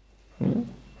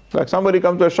 Like somebody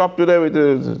comes to a shop today with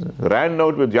a rand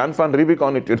note with Jan van Riebeeck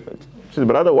on it. He says,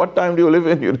 brother, what time do you live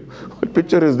in? What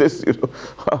picture is this?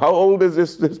 How old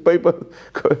is this paper?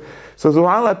 So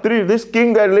subhanAllah, this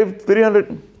king that lived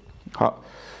 300.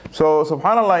 So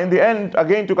subhanAllah, in the end,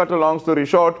 again to cut a long story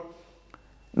short,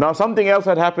 now something else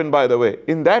had happened, by the way.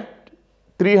 In that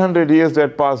 300 years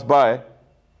that passed by,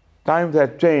 times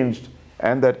had changed,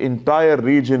 and that entire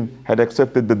region had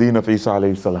accepted the deen of Isa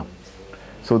alayhi salam.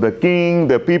 So the king,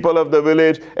 the people of the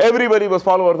village, everybody was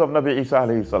followers of Nabi Isa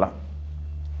alayhi salam.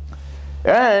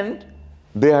 And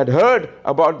they had heard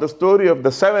about the story of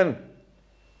the 7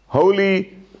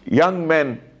 holy young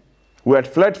men who had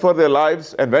fled for their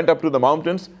lives and went up to the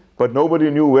mountains, but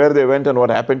nobody knew where they went and what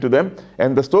happened to them.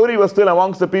 And the story was still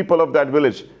amongst the people of that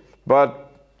village,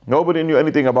 but nobody knew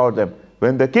anything about them.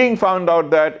 When the king found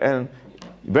out that and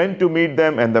went to meet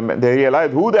them, and they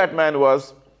realized who that man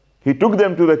was, he took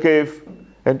them to the cave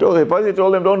and told them,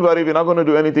 don't worry, we're not going to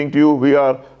do anything to you, we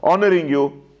are honoring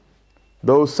you.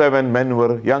 Those 7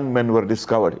 young men were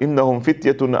discovered. إِنَّهُمْ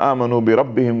فِتْيَةٌ آمَنُوا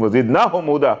بِرَبِّهِمْ وَزِدْنَاهُمْ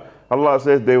هُدًى. Allah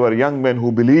says they were young men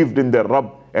who believed in their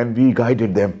Rabb, and we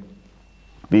guided them.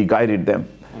 We guided them.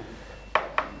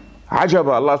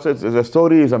 Ajaba, Allah says the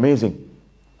story is amazing.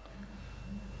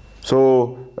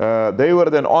 So they were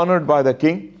then honored by the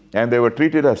king, and they were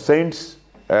treated as saints.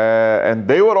 And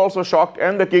they were also shocked,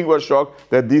 and the king was shocked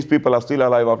that these people are still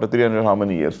alive after 300 how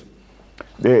many years.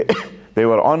 They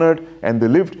were honored, and they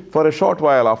lived for a short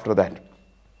while after that.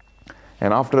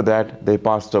 And after that, they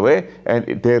passed away,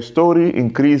 and their story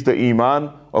increased the iman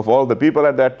of all the people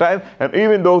at that time. And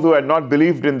even those who had not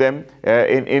believed in them,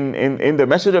 in the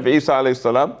message of Isa alayhi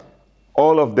salam,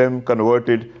 all of them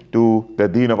converted to the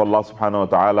deen of Allah subhanahu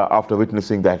wa ta'ala after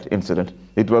witnessing that incident.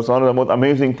 It was one of the most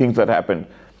amazing things that happened.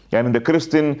 And in the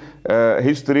Christian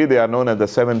history, they are known as the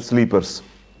 7 sleepers.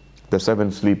 The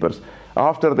 7 sleepers.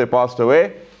 After they passed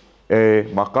away, a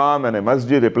maqam and a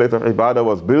masjid, a place of ibadah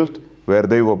was built where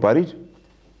they were buried.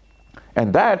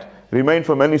 And that remained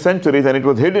for many centuries, and it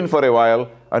was hidden for a while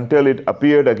until it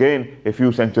appeared again a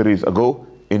few centuries ago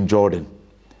in Jordan.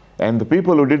 And the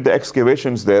people who did the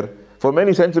excavations there, for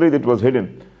many centuries it was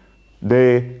hidden.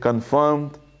 They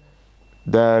confirmed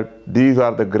that these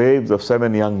are the graves of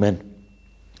 7 young men.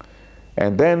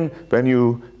 And then when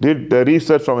you did the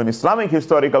research from an Islamic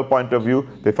historical point of view,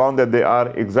 they found that they are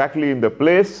exactly in the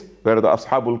place where the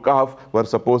Ashabul Kahf were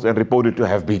supposed and reported to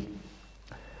have been.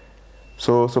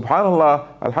 So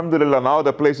subhanallah, alhamdulillah, now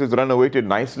the place is renovated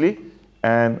nicely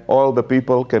and all the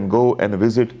people can go and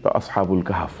visit the Ashabul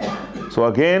Kahf. So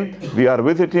again, we are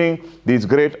visiting these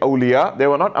great awliya. They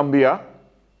were not anbiya.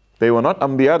 They were not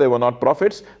anbiya, they were not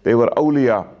prophets, they were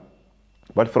awliya.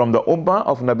 But from the ummah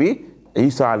of Nabi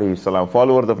Isa alayhi salam,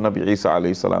 followers of Nabi Isa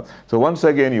alayhi salam. So once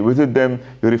again, you visit them,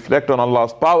 you reflect on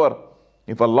Allah's power.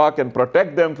 If Allah can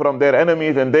protect them from their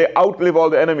enemies and they outlive all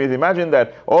the enemies, imagine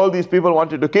that. All these people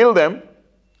wanted to kill them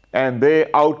and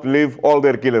they outlive all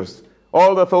their killers.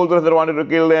 All the soldiers that wanted to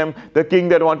kill them, the king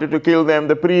that wanted to kill them,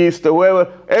 the priest,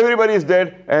 whoever, everybody is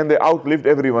dead and they outlived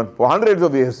everyone for hundreds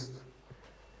of years.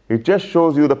 It just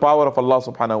shows you the power of Allah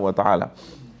subhanahu wa ta'ala.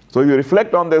 So you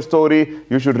reflect on their story,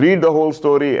 you should read the whole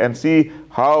story and see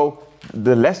how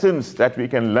the lessons that we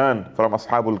can learn from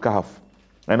Ashabul Kahf.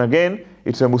 And again,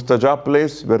 it's a mustajab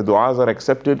place where du'as are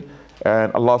accepted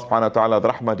and Allah subhanahu wa ta'ala's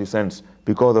rahmah descends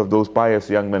because of those pious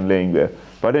young men laying there.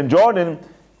 But in Jordan,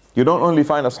 you don't only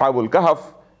find Ashabul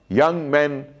Kahf, young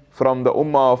men from the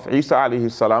ummah of Isa alayhi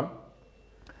salam,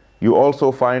 you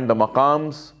also find the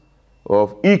maqams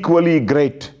of equally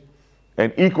great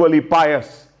and equally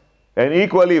pious and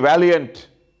equally valiant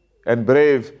and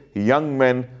brave young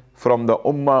men from the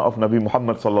ummah of Nabi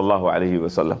Muhammad sallallahu alayhi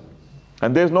wasallam.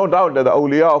 And there's no doubt that the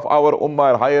awliya of our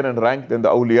ummah are higher in rank than the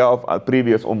awliya of our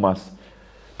previous ummahs.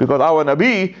 Because our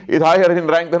Nabi is higher in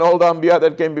rank than all the anbiya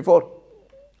that came before.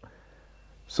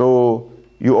 So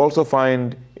you also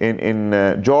find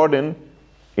in Jordan,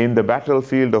 in the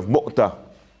battlefield of Mu'tah,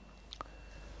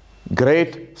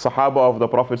 great Sahaba of the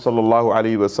Prophet sallallahu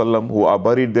alaihi wasallam who are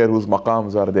buried there, whose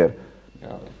maqams are there.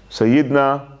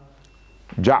 Sayyidina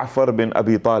Ja'far bin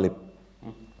Abi Talib.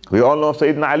 We all know of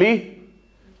Sayyidina Ali,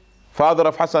 father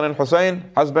of Hassan and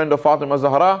Hussein, husband of Fatima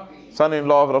Zahra,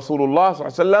 son-in-law of Rasulullah sallallahu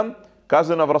alaihi wasallam,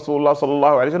 cousin of Rasulullah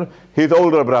sallallahu alaihi wasallam, his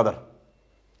older brother,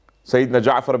 Sayyidina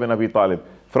Ja'far bin Abi Talib,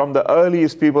 from the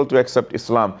earliest people to accept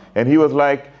Islam. And he was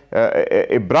like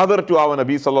a brother to our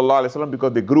Nabi sallallahu alaihi wasallam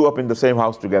because they grew up in the same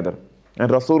house together. And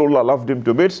Rasulullah loved him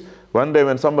to bits. One day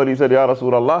when somebody said, Ya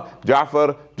Rasulullah,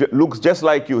 Ja'far looks just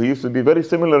like you. He used to be very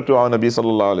similar to our Nabi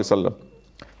sallallahu alaihi wasallam.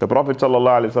 The Prophet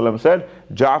sallallahu alaihi wasallam said,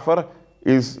 Ja'far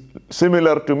is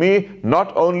similar to me,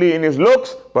 not only in his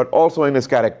looks, but also in his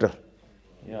character.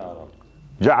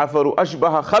 Ja'faru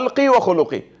ashbaha khalqi wa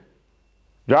khuluqi.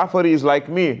 Ja'far is like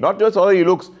me, not just how he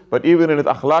looks, but even in his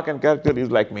akhlaq and character, he is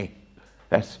like me.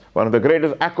 That's one of the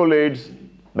greatest accolades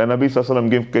that Nabi sallallahu alaihi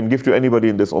wasallam can give to anybody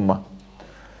in this ummah.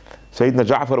 Sayyidina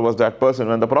Ja'far was that person.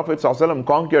 When the Prophet sallallahu alaihi wasallam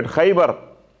conquered Khaybar,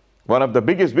 one of the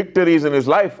biggest victories in his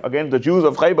life against the Jews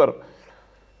of Khaybar,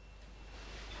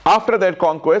 after that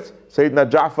conquest,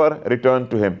 Sayyidina Ja'far returned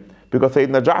to him. Because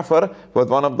Sayyidina Ja'far was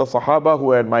one of the Sahaba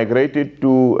who had migrated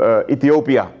to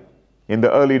Ethiopia in the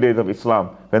early days of Islam.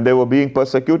 When they were being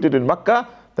persecuted in Makkah,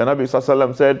 the Nabi sallallahu alaihi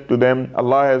wasallam said to them,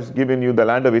 Allah has given you the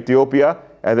land of Ethiopia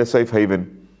as a safe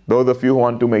haven. Those of you who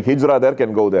want to make hijrah there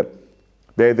can go there.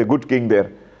 There is a good king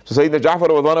there. So Sayyidina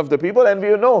Ja'far was one of the people, and we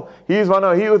know he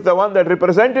was the one that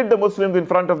represented the Muslims in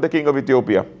front of the king of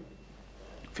Ethiopia.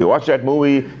 If you watch that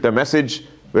movie, The Message,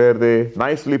 where they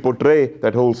nicely portray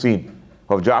that whole scene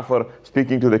of Ja'far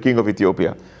speaking to the king of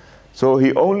Ethiopia. So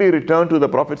he only returned to the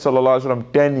Prophet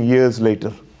ﷺ 10 years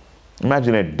later.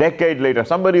 Imagine a decade later,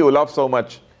 somebody who loves so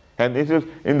much. And this is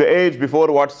in the age before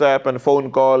WhatsApp and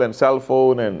phone call and cell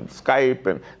phone and Skype,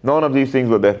 and none of these things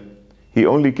were there. He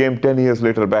only came 10 years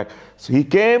later back. So he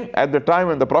came at the time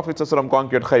when the Prophet ﷺ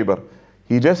conquered Khaybar.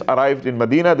 He just arrived in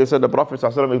Madina. They said the Prophet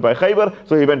ﷺ is by Khaybar,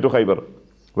 so he went to Khaybar.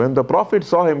 When the Prophet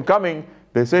saw him coming,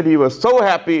 they said he was so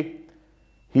happy.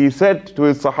 He said to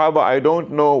his Sahaba, I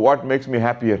don't know what makes me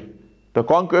happier, the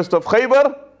conquest of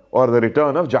Khaybar or the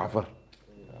return of Ja'far.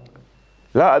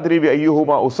 La adri bi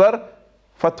ayyuhuma usar,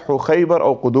 fathu Khaybar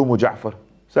or qudumu Ja'far.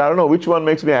 So I don't know which one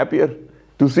makes me happier,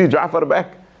 to see Ja'far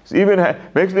back. It even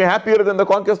makes me happier than the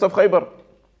conquest of Khaybar.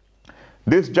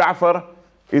 This Ja'far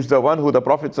is the one who the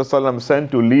Prophet ﷺ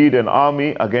sent to lead an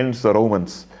army against the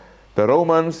Romans. The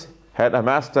Romans had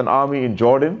amassed an army in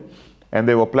Jordan and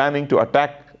they were planning to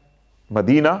attack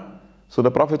Madina. So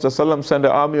the Prophet ﷺ sent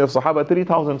an army of Sahaba,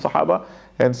 3,000 Sahaba,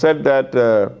 and said that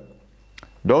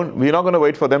we're not going to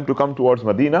wait for them to come towards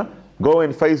Madina. go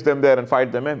and face them there and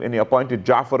fight them. And he appointed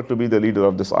Ja'far to be the leader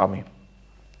of this army.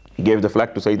 He gave the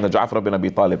flag to Sayyidina Ja'far bin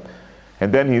Abi Talib.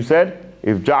 And then he said,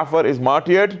 if Ja'far is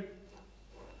martyred,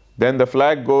 then the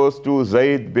flag goes to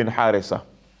Zayd bin Harisa.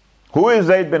 Who is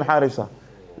Zayd bin Harisa?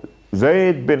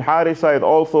 Zayd bin Harisa is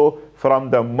also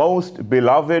from the most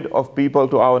beloved of people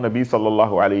to our Nabi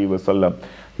sallallahu alayhi wasallam.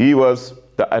 He was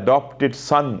the adopted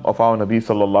son of our Nabi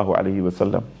sallallahu alayhi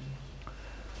wasallam.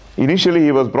 Initially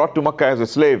he was brought to Makkah as a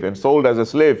slave and sold as a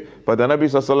slave, but the Nabi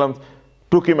sallallahu alayhi wasallam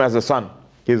took him as a son.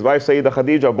 His wife Sayyidah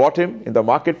Khadija bought him in the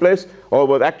marketplace, or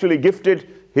was actually gifted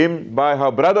him by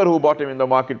her brother who bought him in the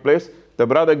marketplace. The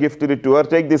brother gifted it to her,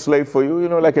 take this slave for you,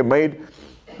 like a maid.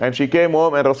 And she came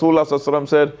home and Rasulullah sallallahu alayhi wasallam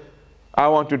said, I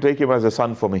want to take him as a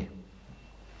son for me.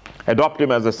 Adopt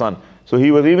him as a son. So he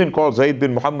was even called Zayd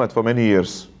bin Muhammad for many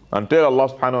years, until Allah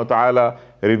subhanahu wa ta'ala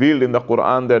revealed in the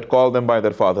Quran that called them by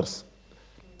their fathers.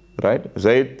 Right?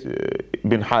 Zayd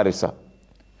bin Harisa.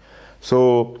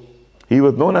 So he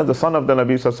was known as the son of the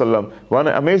Nabi sallallahu alaihi wasallam. One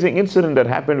amazing incident that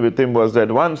happened with him was that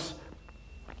once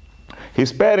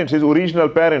his parents, his original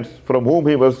parents, from whom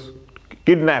he was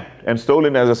kidnapped and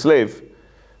stolen as a slave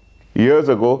years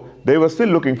ago, they were still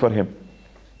looking for him.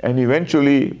 And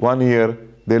eventually one year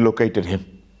they located him,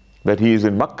 that he is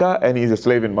in Makkah and he is a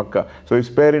slave in Makkah. So his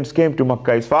parents came to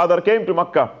Makkah, his father came to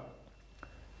Makkah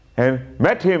and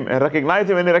met him and recognized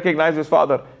him, and he recognized his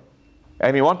father,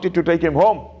 and he wanted to take him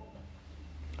home.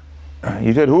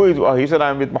 He said, who is? He said, I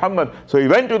am with Muhammad. So he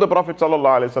went to the Prophet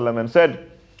ﷺ and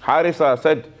said, Harisa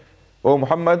said, oh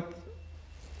Muhammad,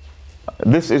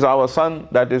 this is our son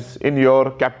that is in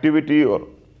your captivity or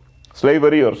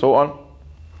slavery or so on.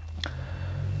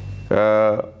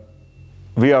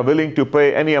 We are willing to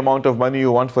pay any amount of money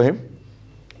you want for him.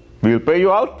 We will pay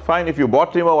you out. Fine, if you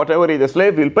bought him or whatever, he's a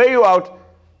slave, we'll pay you out.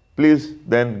 Please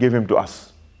then give him to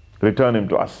us. Return him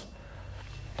to us.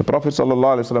 The Prophet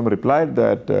ﷺ replied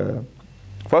that,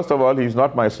 first of all, he is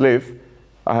not my slave.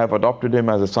 I have adopted him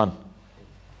as a son.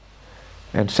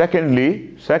 And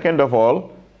second of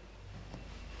all,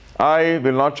 I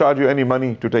will not charge you any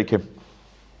money to take him.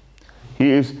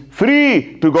 He is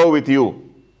free to go with you.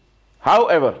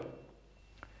 However,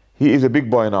 he is a big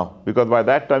boy now, because by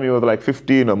that time he was like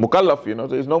 15 or mukallaf,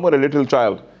 so he's no more a little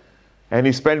child. And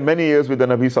he spent many years with the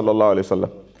Nabi sallallahu alaihi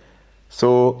wasallam.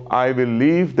 So I will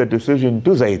leave the decision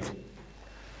to Zayd.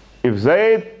 If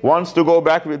Zayd wants to go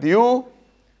back with you,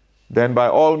 then by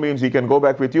all means he can go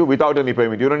back with you without any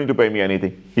payment. You don't need to pay me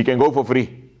anything. He can go for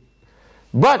free.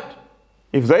 But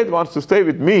if Zayd wants to stay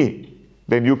with me,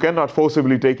 then you cannot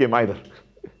forcibly take him either.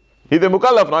 He's a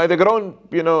mukallaf now, he's a grown,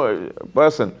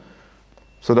 person.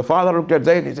 So the father looked at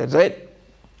Zayd, he said, Zayd,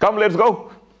 come, let's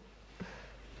go.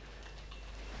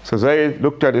 So Zayd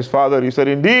looked at his father, he said,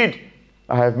 indeed,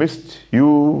 I have missed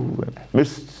you,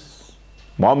 missed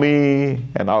mommy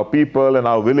and our people and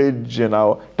our village and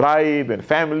our tribe and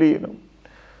family.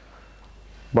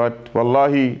 But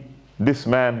wallahi, this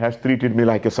man has treated me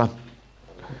like a son.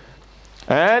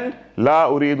 And la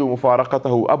uridu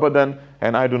mufaraqatahu abadan,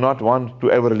 and I do not want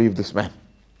to ever leave this man.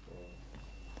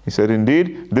 He said,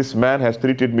 indeed, this man has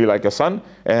treated me like a son,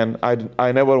 and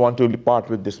I never want to part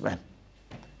with this man.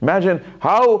 Imagine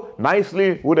how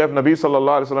nicely would have Nabi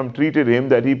sallallahu alaihi wasallam treated him,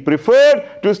 that he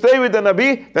preferred to stay with the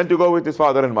Nabi than to go with his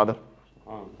father and mother.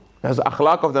 That's the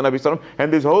akhlaq of the Nabi sallallahu alaihi wasallam.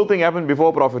 And this whole thing happened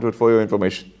before prophethood, for your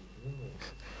information.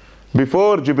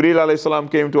 Before Jibreel alayhi salam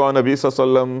came to our Nabi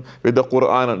sallallahu with the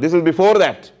Quran. This is before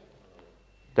that.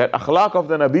 That akhlaq of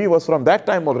the Nabi was from that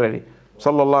time already.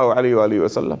 Sallallahu alayhi wa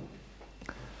sallam.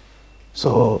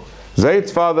 So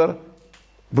Zayd's father,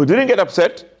 who didn't get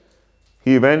upset,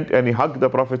 he went and he hugged the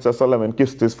Prophet ﷺ and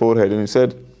kissed his forehead, and he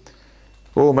said,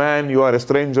 oh man, you are a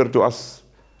stranger to us,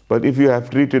 but if you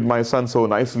have treated my son so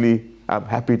nicely, I'm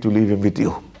happy to leave him with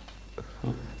you.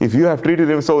 If you have treated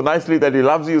him so nicely that he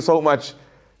loves you so much,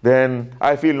 then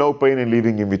I feel no pain in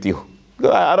leaving him with you.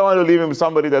 I don't want to leave him with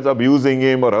somebody that's abusing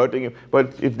him or hurting him,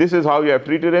 but if this is how you have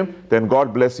treated him, then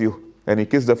God bless you. And he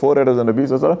kissed the forehead of the Nabi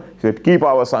ﷺ. He said, keep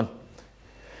our son.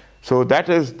 So that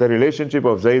is the relationship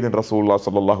of Zayd and Rasulullah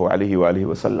sallallahu alaihi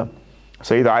wasallam.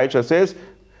 Sayyidah Aisha says,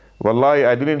 wallahi,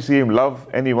 I didn't see him love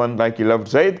anyone like he loved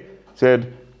Zayd.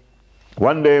 Said,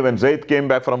 one day when Zayd came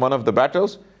back from one of the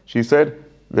battles, they said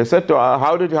to her,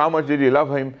 how much did you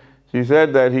love him? She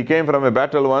said that he came from a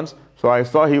battle once, so I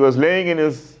saw he was laying in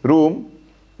his room,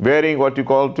 wearing what you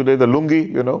call today the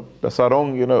lungi, the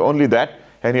sarong, only that,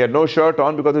 and he had no shirt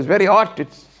on because it's very hot.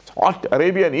 It's hot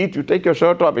Arabian heat. You take your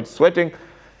shirt off, it's sweating.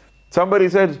 Somebody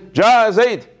said, Ja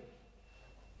Zayd.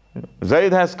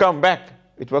 Zayd has come back.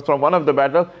 It was from one of the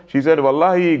battles. She said,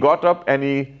 wallahi, he got up and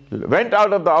he went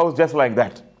out of the house just like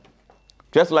that.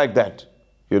 Just like that.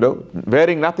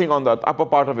 wearing nothing on the upper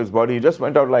part of his body. He just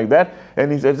went out like that,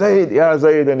 and he said, Zayd, ya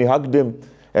Zayd, and he hugged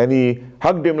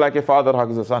him, like a father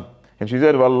hugs a son. And she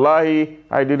said, Wallahi,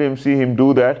 I didn't see him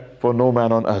do that for no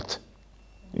man on earth.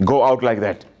 Go out like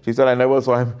that. She said, I never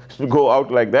saw him go out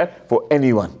like that for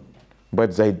anyone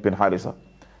but Zayd bin Harisa.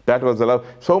 That was the love.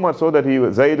 So much so that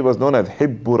Zayd was known as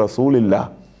Hibbu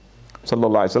Rasulillah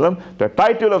sallallahu alaihi wasallam. The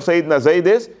title of Sayyidina Zayd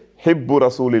is Hibbu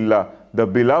Rasulillah, the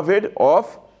beloved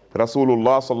of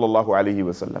Rasulullah sallallahu alaihi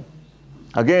wasallam.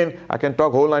 Again, I can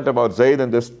talk whole night about Zayd,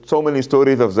 and there's so many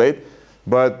stories of Zayd.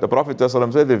 But the Prophet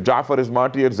ﷺ said, if Ja'far is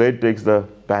martyred, Zayd takes the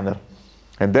banner.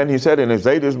 And then he said, and if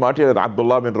Zayd is martyred,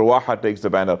 Abdullah bin Rawaha takes the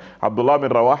banner. Abdullah bin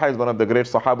Rawaha is one of the great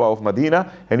Sahaba of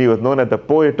Madina, and he was known as the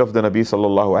poet of the Nabi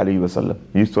sallallahu alaihi wasallam.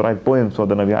 He used to write poems for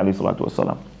the Nabi alayhi salatu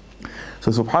wasallam. So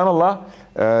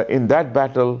subhanallah, in that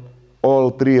battle,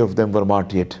 all three of them were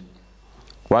martyred,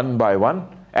 one by one,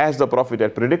 as the Prophet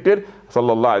had predicted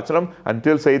sallallahu alaihi wasallam,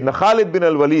 until Sayyidina Khalid bin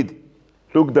al-Walid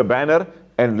took the banner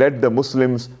and led the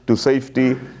Muslims to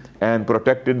safety and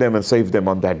protected them and saved them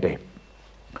on that day.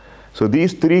 So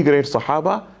these three great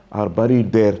Sahaba are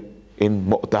buried there in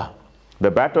Mu'tah.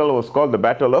 The battle was called the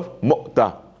Battle of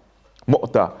Mu'tah.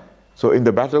 Mu'tah. So in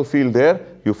the battlefield there,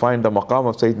 you find the maqam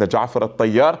of Sayyidina Ja'far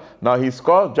al-Tayyar. Now he's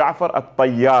called Ja'far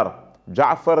al-Tayyar,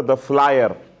 Ja'far the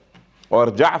flyer, or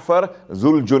Ja'far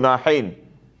Zul Junahain,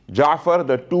 Ja'far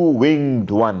the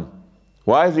two-winged one.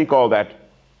 Why is he called that?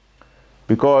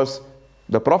 Because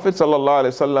the Prophet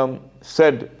ﷺ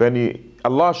said, when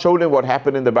Allah showed him what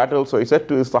happened in the battle, so he said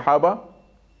to his Sahaba,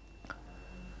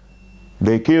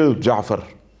 they killed Ja'far.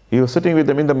 He was sitting with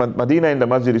them in the Madina in the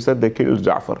masjid. He said, they killed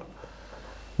Ja'far.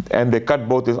 And they cut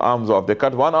both his arms off. They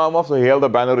cut one arm off, so he held the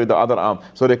banner with the other arm.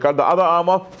 So they cut the other arm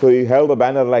off, so he held the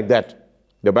banner like that.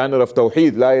 The banner of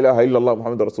Tawheed, La ilaha illallah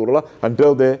Muhammad Rasulullah,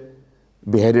 until they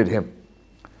beheaded him.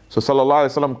 So Sallallahu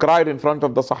Alaihi Wasallam cried in front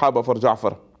of the Sahaba for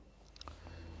Ja'far.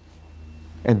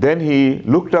 And then he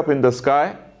looked up in the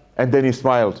sky, and then he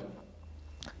smiled.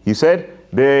 He said,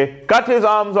 they cut his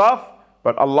arms off,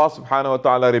 but Allah subhanahu wa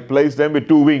ta'ala replaced them with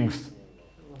two wings.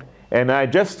 And I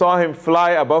just saw him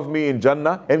fly above me in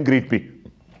Jannah and greet me.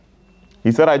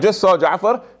 He said, I just saw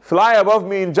Ja'far fly above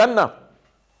me in Jannah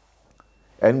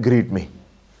and greet me.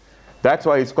 That's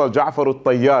why he's called Ja'far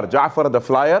al-Tayyar, Ja'far the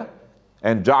flyer,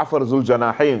 and Ja'far Zul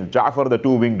Janahain, Ja'far the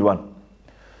two-winged one.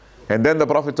 And then the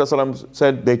Prophet ﷺ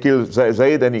said they killed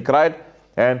Zayd, and he cried,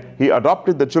 and he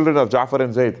adopted the children of Ja'far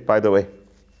and Zayd, by the way.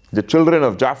 The children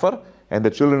of Ja'far and the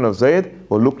children of Zayd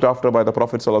were looked after by the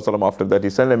Prophet ﷺ after that. He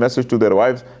sent a message to their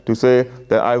wives to say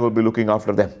that I will be looking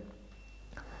after them.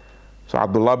 So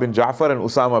Abdullah bin Ja'far and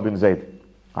Usama bin Zayd.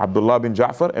 Abdullah bin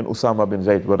Ja'far and Usama bin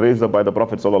Zayd were raised up by the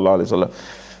Prophet ﷺ.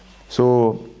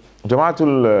 So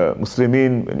Jamaatul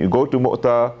Muslimin, when you go to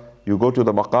Mu'tah, you go to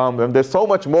the maqam, and there's so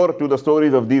much more to the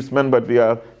stories of these men, but we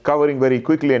are covering very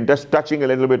quickly and just touching a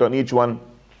little bit on each one.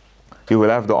 You will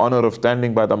have the honor of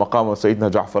standing by the maqam of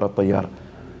Sayyidina Ja'far al-Tayyar,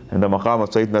 and the maqam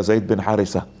of Sayyidina Zayd bin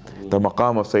Harisa, the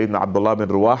maqam of Sayyidina Abdullah bin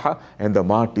Rawaha, and the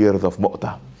martyrs of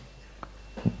Mu'tah.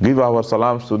 Give our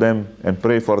salams to them and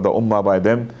pray for the ummah by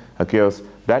them, because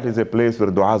that is a place where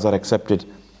du'as are accepted,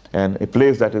 and a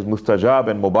place that is mustajab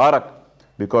and mubarak,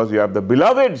 because you have the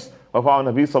beloveds of our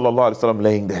Nabi sallallahu alaihi wasallam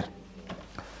laying there.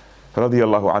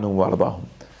 Radiyallahu anhum wa ardahum.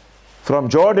 From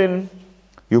Jordan,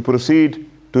 you proceed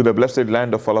to the blessed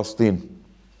land of Palestine.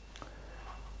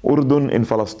 Urdun in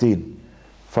Palestine.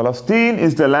 Palestine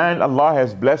is the land Allah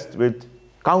has blessed with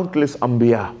countless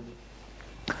Anbiya.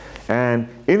 And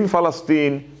in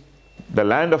Palestine, the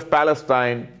land of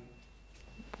Palestine,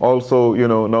 also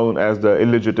known as the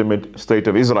illegitimate state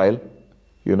of Israel.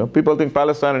 People think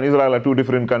Palestine and Israel are two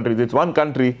different countries. It's one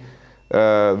country.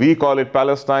 We call it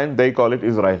Palestine, they call it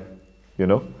Israel.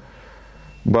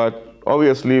 But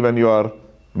obviously when you are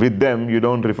with them, you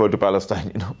don't refer to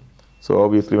Palestine. So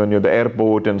obviously when you're at the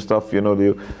airport and stuff,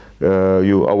 you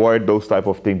avoid those type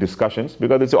of discussions,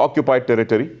 because it's an occupied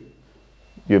territory.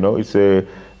 It's a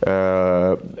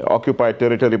occupied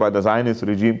territory by the Zionist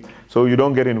regime. So you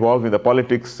don't get involved in the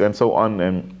politics and so on,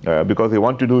 and because they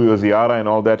want to do your ziyarah and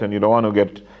all that, and you don't want to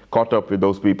get caught up with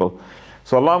those people.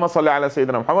 So Allahumma salli ala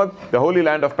Sayyidina Muhammad, the holy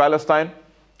land of Palestine.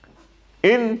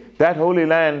 In that holy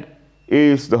land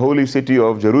is the holy city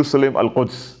of Jerusalem,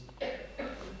 Al-Quds.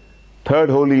 Third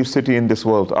holiest city in this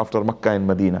world after Makkah and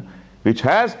Madina, which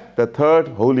has the third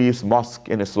holiest mosque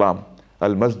in Islam,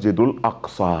 Al-Masjidul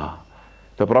Aqsa.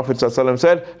 The Prophet ﷺ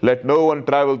said, let no one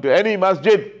travel to any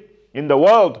masjid in the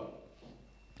world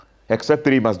except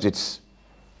three masjids.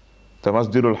 The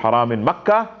Masjidul Haram in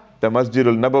Makkah, the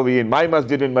Masjidul Nabawi in my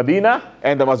masjid in Madina,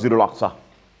 and the Masjidul Aqsa.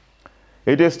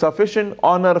 It is sufficient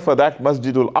honor for that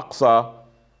Masjidul Aqsa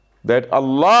that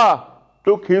Allah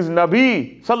took his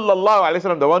Nabi sallallahu alaihi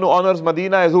wasallam, the one who honors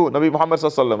Madina is who? Nabi Muhammad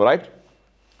sallallahu alaihi wasallam, right?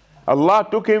 Allah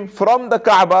took him from the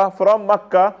Kaaba, from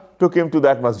Makkah, took him to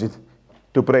that masjid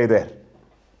to pray there.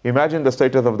 Imagine the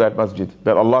status of that masjid,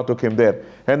 that Allah took him there.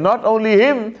 And not only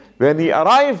him, when he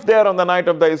arrived there on the night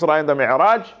of the Isra and the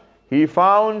Mi'raj, he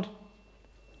found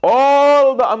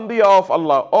all the Anbiya of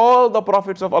Allah, all the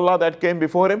prophets of Allah that came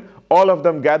before him, all of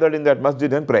them gathered in that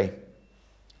masjid and praying.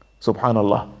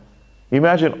 Subhanallah.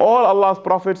 Imagine all Allah's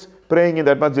prophets praying in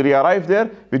that masjid. He arrived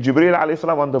there with Jibreel alayhi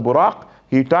salam on the Buraq.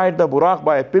 He tied the Buraq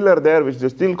by a pillar there, which they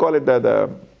still call it the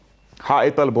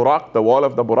Ha'it al-Buraq, the wall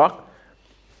of the Buraq.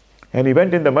 And he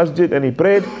went in the masjid and he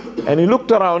prayed and he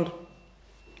looked around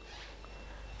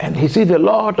and he sees a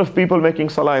lot of people making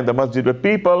salah in the masjid, but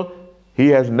people he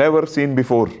has never seen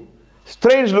before.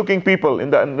 Strange looking people in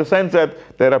the sense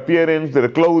that their appearance, their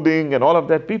clothing and all of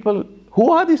that. People,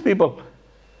 who are these people?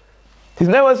 He's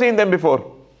never seen them before.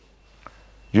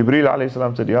 Jibreel alayhi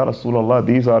salam said, Ya Rasulullah,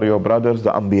 these are your brothers,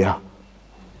 the Anbiya.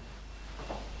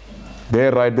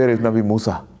 There, right there is Nabi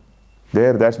Musa.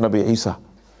 There, that's Nabi Isa.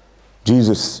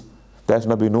 Jesus. That's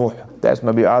Nabi Nuh. That's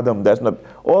Nabi Adam. That's Nabi,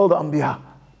 all the Anbiya.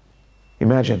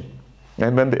 Imagine.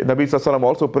 And when the Nabi sallallahu alaihi wasallam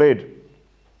also prayed,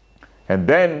 and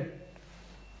then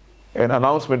an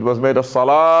announcement was made of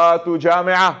Salatu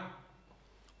Jami'ah,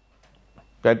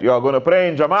 that you are going to pray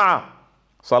in Jama'ah.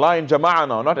 Salah in Jama'ah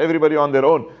now, not everybody on their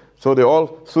own. So they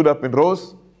all stood up in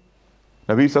rows.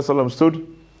 Nabi sallallahu alaihi wasallam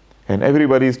stood, and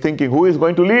everybody is thinking, who is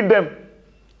going to lead them?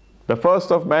 The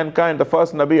first of mankind, the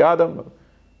first Nabi Adam,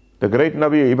 the great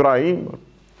Nabi Ibrahim,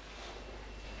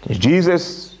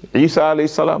 Jesus, Isa alayhi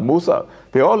salam, Musa,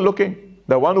 they're all looking.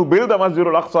 The one who built the Masjid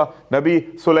al-Aqsa,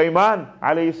 Nabi Sulaiman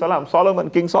alayhi salam, Solomon,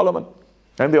 King Solomon.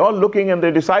 And they're all looking and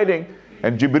they're deciding.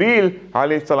 And Jibreel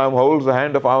alayhi salam holds the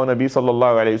hand of our Nabi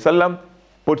sallallahu alayhi wasallam,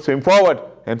 puts him forward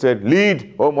and said,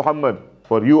 lead, O Muhammad,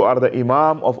 for you are the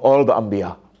Imam of all the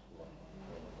Anbiya.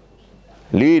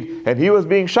 Lead. And he was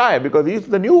being shy because he's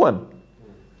the new one.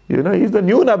 You know, he's the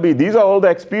new Nabi. These are all the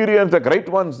experienced, the great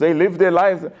ones. They live their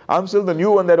lives. I'm still the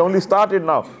new one that only started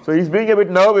now. So he's being a bit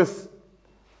nervous.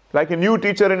 Like a new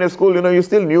teacher in a school, you know, you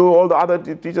still knew all the other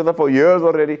teachers are for years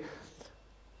already.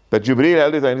 But Jibreel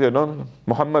held his hand and said, no, no, no,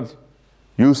 Muhammad,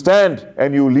 you stand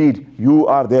and you lead. You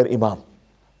are their Imam.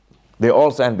 They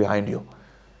all stand behind you.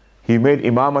 He made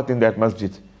imamat in that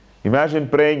masjid. Imagine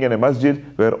praying in a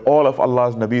masjid where all of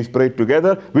Allah's Nabis prayed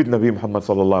together with Nabi Muhammad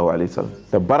sallallahu alaihi wasallam.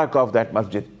 The barakah of that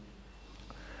masjid.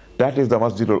 That is the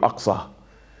Masjid al-Aqsa.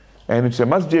 And it's a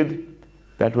masjid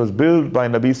that was built by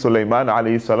Nabi Sulaiman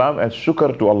alayhi salam as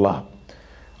shukr to Allah.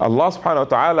 Allah subhanahu wa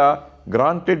ta'ala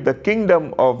granted the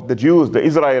kingdom of the Jews, the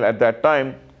Israel at that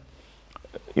time,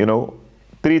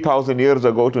 3,000 years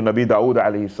ago to Nabi Dawood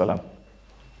alayhi salam.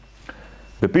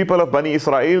 The people of Bani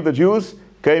Israel, the Jews,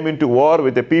 came into war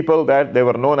with the people that they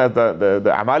were known as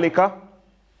the Amalika,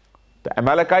 the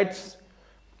Amalekites.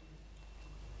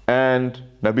 And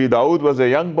Nabi Dawood was a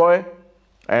young boy,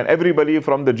 and everybody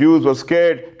from the Jews was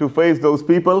scared to face those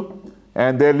people.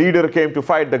 And their leader came to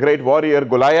fight, the great warrior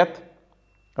Goliath.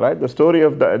 Right? The story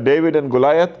of David and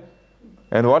Goliath.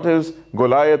 And what is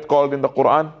Goliath called in the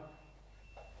Quran?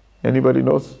 Anybody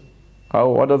knows?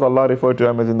 What does Allah refer to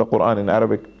him as in the Quran in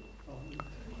Arabic?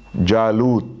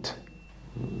 Jalut.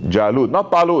 Jalut,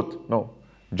 not Talut, no.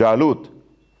 Jalut.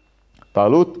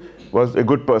 Talut was a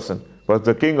good person, was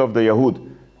the king of the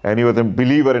Yahud, and he was a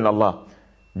believer in Allah.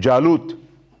 Jalut.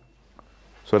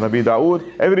 So Nabi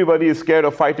Dawood, everybody is scared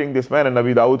of fighting this man, and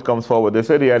Nabi Dawood comes forward. They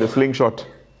said he had a slingshot.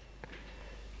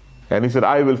 And he said,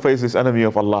 I will face this enemy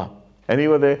of Allah. And he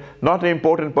was not an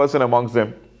important person amongst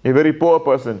them, a very poor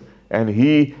person. And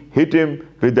he hit him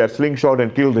with that slingshot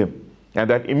and killed him. And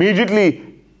that immediately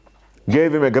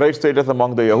gave him a great status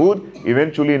among the Yahud.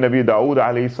 Eventually Nabi Dawood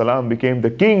alayhi salam became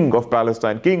the king of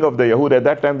Palestine, king of the Yahud. At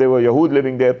that time there were Yahud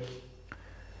living there.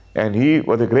 And he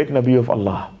was a great Nabi of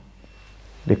Allah.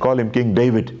 They call him King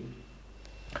David.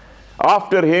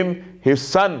 After him, his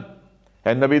son.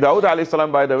 And Nabi Dawood alayhi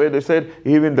salam, by the way, they said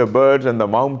even the birds and the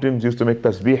mountains used to make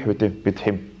tasbih with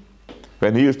him.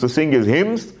 When he used to sing his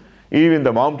hymns, even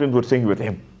the mountains would sing with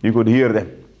him. You could hear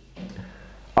them.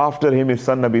 After him, his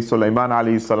son Nabi Sulaiman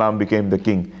alayhi salam became the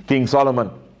king, King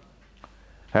Solomon.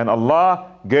 And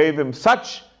Allah gave him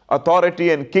such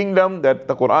authority and kingdom that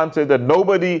the Quran says that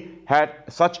nobody had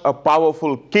such a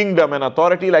powerful kingdom and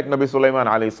authority like Nabi Sulaiman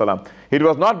alayhi salam. It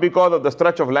was not because of the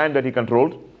stretch of land that he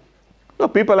controlled. No,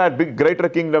 people had greater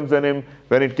kingdoms than him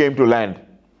when it came to land.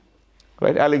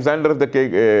 Right? Alexander the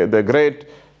Great,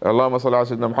 Allahumma salli ala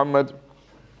Sayyidina Muhammad,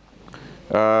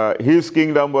 his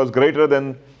kingdom was greater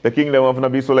than the kingdom of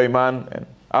Nabi Sulaiman.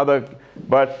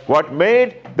 But what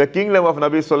made the kingdom of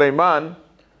Nabi Sulaiman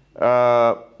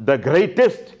the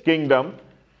greatest kingdom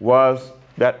was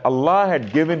that Allah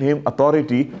had given him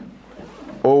authority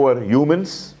over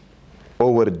humans,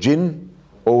 over jinn,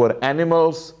 over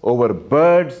animals, over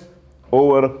birds,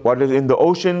 over what is in the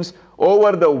oceans,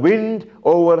 over the wind,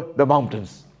 over the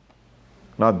mountains.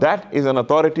 Now that is an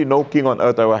authority no king on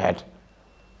earth ever had.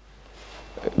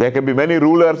 There can be many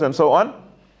rulers and so on.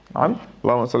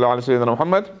 Allahumma salli ala Sayyidina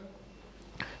Muhammad.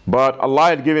 But Allah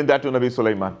had given that to Nabi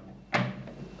Sulaiman.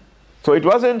 So it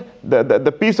wasn't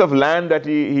the piece of land that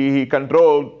he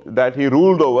controlled, that he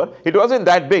ruled over. It wasn't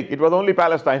that big. It was only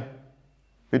Palestine.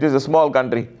 It is a small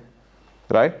country,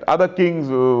 right? Other kings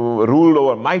ruled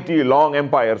over mighty long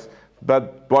empires.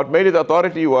 But what made his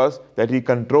authority was that he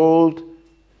controlled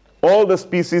all the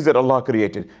species that Allah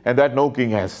created. And that no king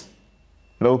has.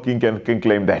 No king can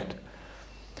claim that.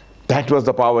 That was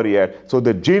the power he had. So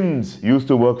the jinns used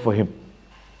to work for him.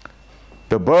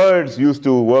 The birds used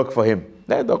to work for him.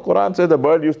 The Quran says the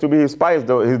bird used to be his spies.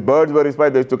 His birds were his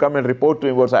spies. They used to come and report to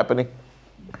him what's happening.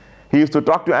 He used to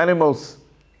talk to animals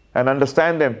and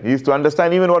understand them. He used to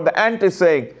understand even what the ant is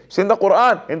saying. It's in the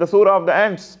Quran, in the surah of the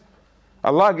ants.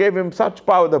 Allah gave him such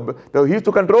power. He used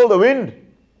to control the wind.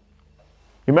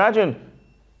 Imagine,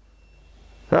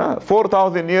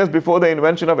 4,000 years before the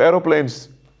invention of aeroplanes,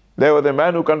 there was a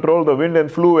man who controlled the wind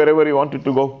and flew wherever he wanted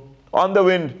to go. On the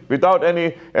wind, without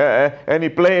any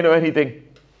plane or anything.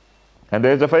 And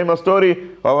there's a famous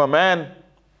story of a man,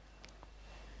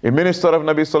 a minister of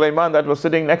Nabi Sulaiman, that was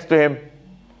sitting next to him.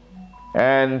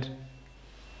 And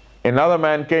another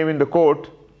man came in the court,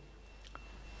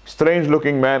 strange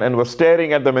looking man, and was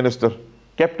staring at the minister.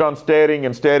 Kept on staring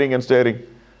and staring and staring.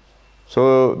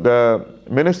 So the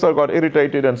minister got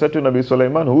irritated and said to Nabi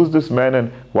Sulaiman, who's this man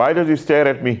and why does he stare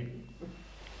at me?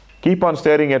 Keep on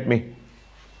staring at me.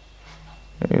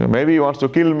 Maybe he wants to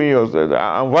kill me, or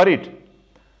I'm worried.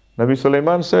 Nabi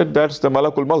Sulaiman said, that's the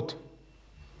Malakul Maut.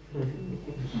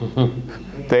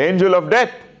 The angel of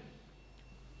death.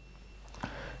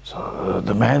 So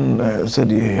the man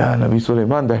said, yeah, Nabi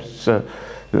Sulaiman, that's,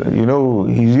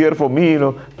 he's here for me,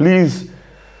 please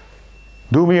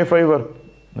do me a favor.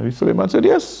 Nabi Sulaiman said,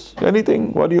 yes,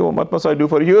 anything, what must I do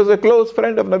for you? He was a close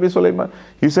friend of Nabi Sulaiman.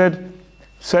 He said,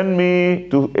 send me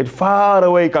to a far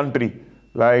away country.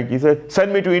 Like he said,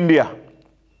 send me to India.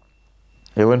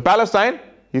 He was in Palestine.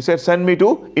 He said, send me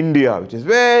to India, which is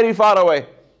very far away.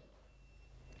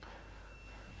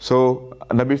 So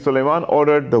Nabi Sulaiman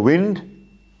ordered the wind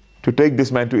to take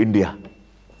this man to India.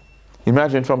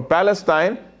 Imagine, from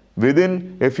Palestine,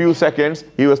 within a few seconds,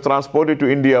 he was transported to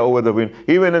India over the wind.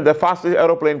 Even in the fastest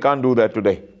aeroplane can't do that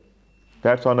today.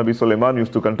 That's how Nabi Sulaiman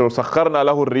used to control. Sakharna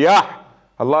lahu riyah.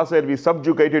 Allah said, we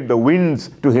subjugated the winds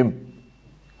to him.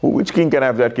 Which king can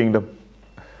have that kingdom?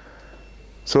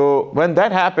 So when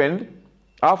that happened,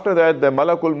 after that the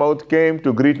Malakul Maut came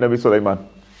to greet Nabi Sulaiman.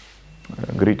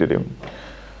 Greeted him.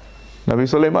 Nabi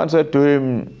Sulaiman said to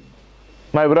him,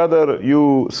 my brother,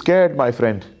 you scared my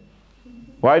friend.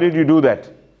 Why did you do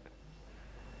that?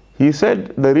 He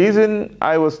said, the reason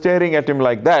I was staring at him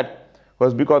like that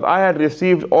was because I had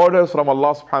received orders from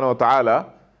Allah subhanahu wa ta'ala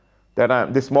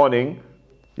that this morning,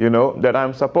 that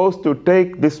I'm supposed to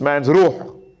take this man's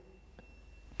ruh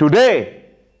today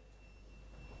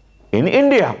in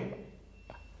India.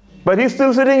 But he's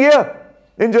still sitting here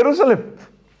in Jerusalem.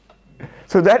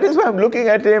 So that is why I'm looking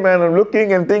at him and I'm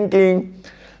looking and thinking,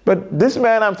 but this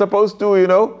man I'm supposed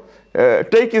to,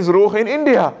 take his ruh in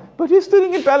India. But he's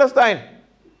sitting in Palestine,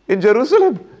 in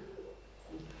Jerusalem.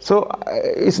 So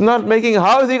it's not making,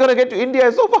 how is he going to get to India?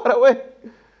 It's so far away.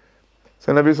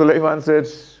 So Nabi Sulaiman said,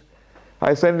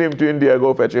 I send him to India,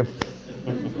 go fetch him.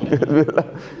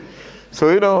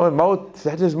 So maut,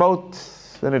 that is maut.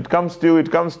 When it comes to you,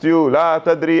 it comes to you. La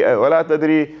tadri wa la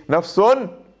tadri nafsun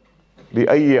bi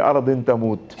ayyi ardin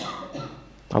tamut.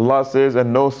 Allah says,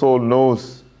 and no soul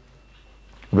knows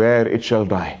where it shall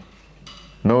die.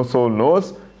 No soul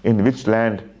knows in which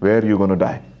land where you're going to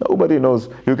die. Nobody knows.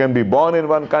 You can be born in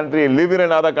one country, live in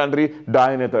another country,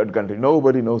 die in a third country.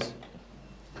 Nobody knows.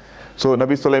 So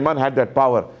Nabi Sulaiman had that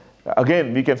power.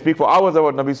 Again, we can speak for hours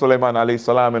about Nabi Sulaiman alayhi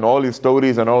salam and all his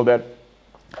stories and all that.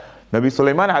 Nabi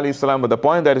Sulaiman alayhi salam, but the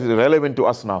point that is relevant to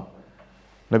us now.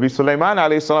 Nabi Sulaiman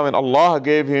alayhi salam, and Allah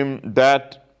gave him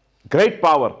that great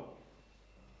power.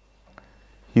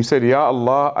 He said, Ya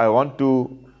Allah, I want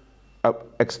to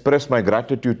express my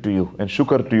gratitude to you and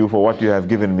shukr to you for what you have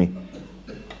given me.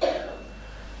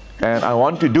 And I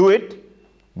want to do it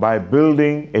by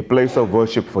building a place of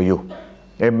worship for you.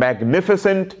 A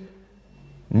magnificent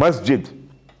masjid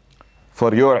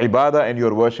for your ibadah and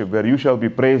your worship, where you shall be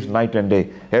praised night and day.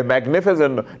 A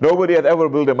magnificent, nobody has ever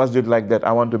built a masjid like that.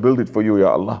 I want to build it for you,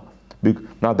 Ya Allah.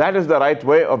 Now that is the right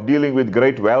way of dealing with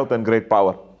great wealth and great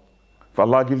power. If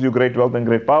Allah gives you great wealth and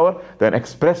great power, then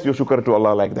express your shukr to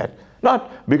Allah like that.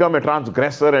 Not become a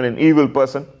transgressor and an evil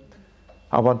person.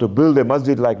 I want to build a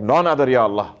masjid like none other, Ya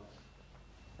Allah.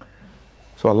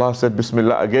 So Allah said,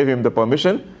 Bismillah, I gave him the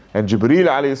permission, and Jibreel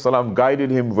alayhi salam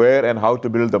guided him where and how to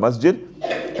build the masjid,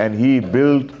 and he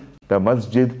built the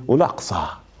Masjid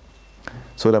Ul-Aqsa.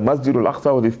 So the Masjid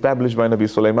Ul-Aqsa was established by Nabi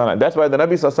Sulaiman. And that's why the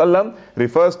Nabi Sallallahu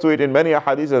refers to it in many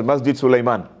hadiths as Masjid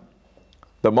Sulaiman,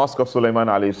 the Mosque of Sulaiman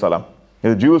alayhi salam.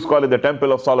 The Jews call it the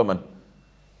Temple of Solomon.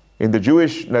 In the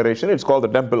Jewish narration, it's called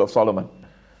the Temple of Solomon,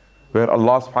 where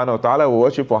Allah subhanahu wa ta'ala will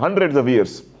worship for hundreds of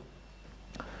years.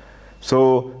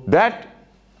 So that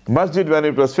masjid, when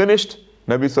it was finished,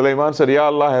 Nabi Sulaiman said, Ya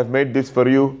Allah, I have made this for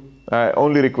you. I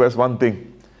only request one thing,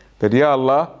 that Ya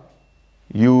Allah,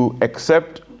 you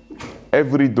accept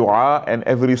every dua and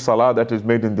every salah that is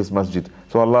made in this masjid.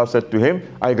 So Allah said to him,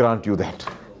 I grant you that.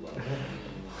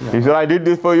 He said, I did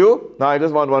this for you. Now I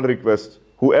just want one request.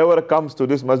 Whoever comes to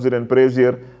this masjid and prays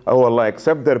here, oh Allah,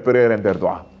 accept their prayer and their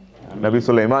dua. Nabi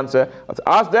Sulaiman said,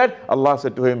 ask that. Allah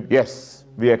said to him, yes,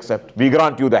 we accept. We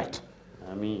grant you that.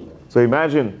 Ameen. So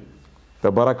imagine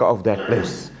the barakah of that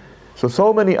place.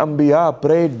 So many Anbiya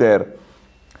prayed there.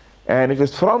 And it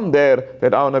is from there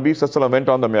that our Nabi Sallallahu Alaihi Wasallam went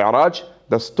on the Mi'raj.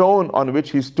 The stone on which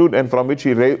he stood and from which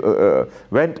he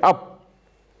went up,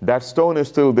 that stone is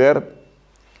still there.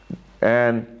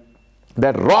 And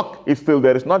that rock is still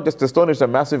there. It's not just a stone, it's a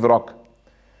massive rock.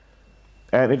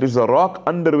 And it is a rock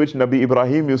under which Nabi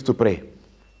Ibrahim used to pray.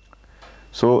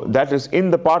 So that is in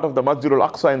the part of the Masjid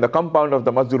Al-Aqsa, in the compound of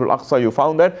the Masjid Al-Aqsa, you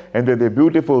found that. And there's a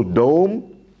beautiful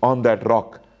dome on that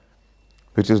rock,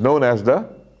 which is known as the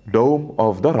Dome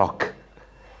of the Rock.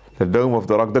 The Dome of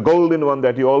the Rock, the golden one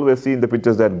that you always see in the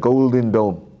pictures, that golden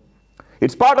dome.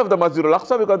 It's part of the Masjid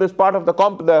Al-Aqsa because it's part of the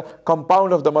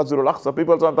compound of the Masjid Al-Aqsa.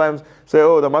 People sometimes say,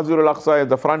 oh, the Masjid Al-Aqsa is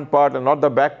the front part and not the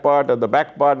back part, and the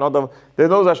back part, not the...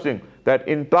 There's no such thing. That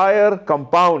entire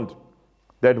compound,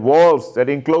 that walls, that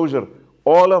enclosure,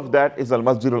 all of that is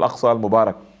Al-Masjid Al-Aqsa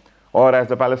Al-Mubarak. Or as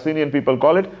the Palestinian people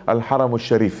call it, Al-Haram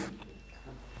Al-Sharif.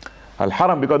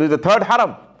 Al-Haram, because it's the third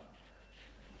Haram.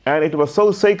 And it was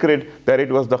so sacred that it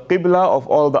was the Qibla of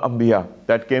all the Anbiya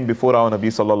that came before our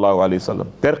Nabi Sallallahu Alaihi Wasallam.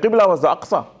 Their Qibla was the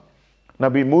Aqsa.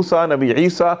 Nabi Musa, Nabi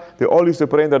Isa, they all used to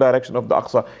pray in the direction of the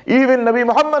Aqsa. Even Nabi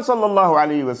Muhammad Sallallahu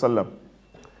Alaihi Wasallam,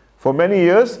 for many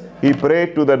years, he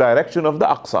prayed to the direction of the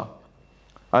Aqsa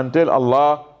until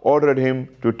Allah ordered him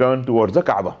to turn towards the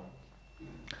Kaaba.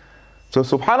 So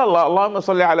subhanallah, Allahumma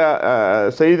salli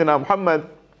ala Sayyidina Muhammad.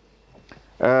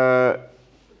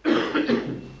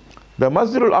 The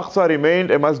Masjid Al-Aqsa remained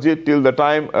a masjid till the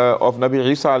time of Nabi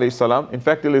Isa alayhi salam. In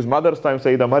fact, till his mother's time,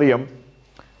 Sayyidah Maryam,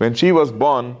 when she was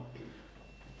born,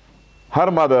 her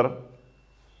mother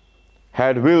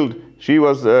had willed, she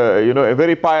was a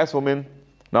very pious woman.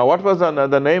 Now what was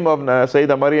the name of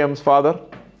Sayyidah Maryam's father?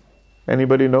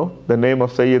 Anybody know? The name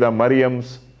of Sayyidah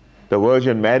Maryam's, the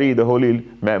Virgin Mary, the Holy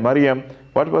Maryam.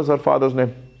 What was her father's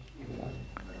name?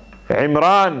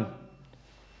 Imran.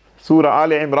 Surah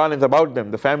Ali Imran is about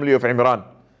them, the family of Imran.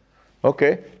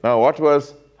 Okay, now what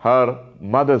was her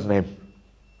mother's name?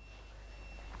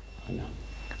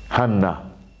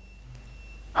 Hannah.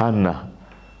 Hannah,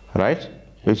 right?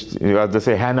 Which they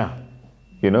say Hannah.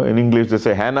 In English they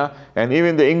say Hannah. And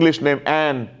even the English name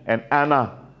Anne and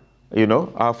Anna,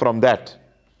 are from that.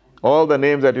 All the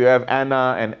names that you have,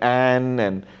 Anna and Anne,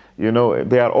 and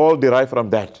they are all derived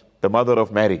from that, the mother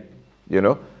of Mary,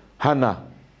 Hannah.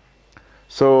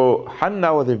 So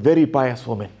Hannah was a very pious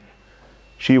woman.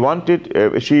 She wanted,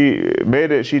 she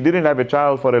didn't have a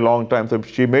child for a long time. So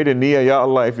she made a niyyah, Ya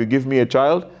Allah, if you give me a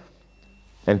child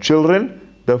and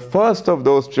children, the first of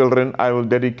those children, I will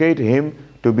dedicate him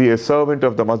to be a servant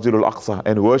of the Masjid Al-Aqsa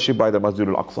and worship by the Masjid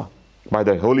Al-Aqsa, by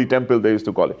the holy temple they used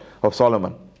to call it, of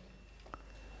Solomon.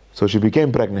 So she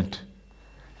became pregnant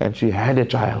and she had a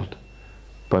child.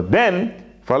 But then,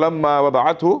 فَلَمَّا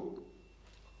وَضَعَتْهُ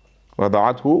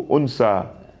أُنْسَى,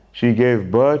 she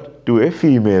gave birth to a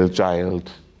female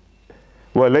child.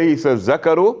 وَلَيْسَ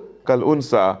الذَّكَرُ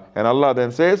كَالْأُنْسَى, and Allah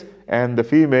then says, and the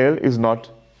female is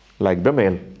not like the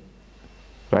male.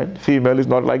 Right? Female is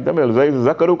not like the male.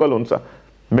 الذَّكَرُ كَالْأُنْسَى.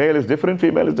 Male is different,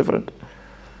 female is different.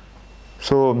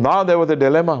 So now there was a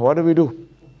dilemma. What do we do?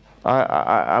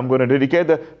 I'm going to dedicate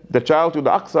the child to the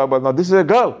Aqsa, but now this is a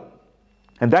girl.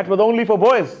 And that was only for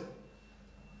boys.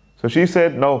 So she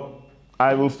said, no,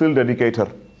 I will still dedicate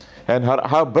her. And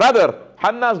her brother,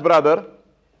 Hannah's brother,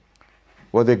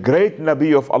 was a great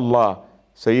Nabi of Allah.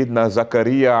 Sayyidina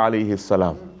Zakaria alayhi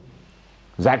salam.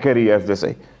 Zakaria, as they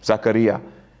say, Zakaria.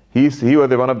 He was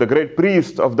one of the great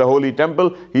priests of the holy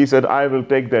temple. He said, I will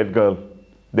take that girl.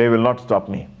 They will not stop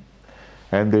me.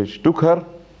 And they took her.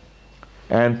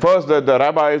 And first the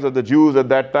rabbis of the Jews at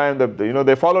that time,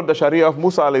 they followed the Sharia of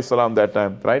Musa alayhi salam that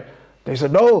time, right? They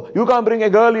said, no, you can't bring a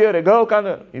girl here, a girl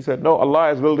can't. He said, no, Allah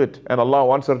has willed it, and Allah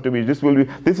wants her to be, this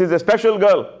is a special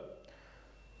girl.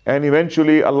 And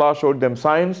eventually Allah showed them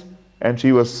signs, and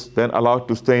she was then allowed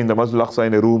to stay in the Masjid al-Aqsa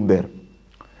in a room there.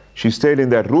 She stayed in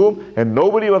that room, and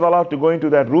nobody was allowed to go into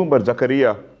that room but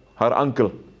Zakaria, her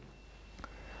uncle.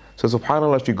 So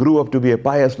subhanAllah, she grew up to be a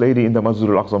pious lady in the Masjid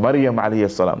al-Aqsa, Maryam alayhi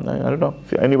salam. I don't know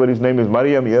if anybody's name is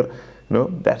Maryam here,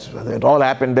 it all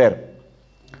happened there.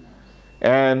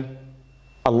 And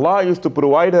Allah used to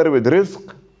provide her with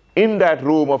rizq in that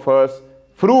room of hers,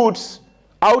 fruits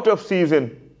out of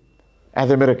season as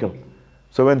a miracle.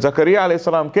 So when Zakaria alayhi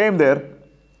salam came there,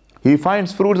 he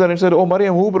finds fruits and he said, oh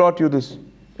Maryam, who brought you this?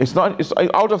 It's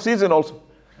out of season also.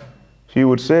 She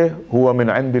would say, Huwa min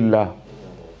indillah.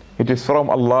 It is from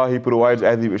Allah, He provides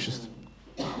as He wishes.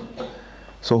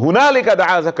 So hunalika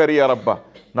da'a Zakaria Rabbah.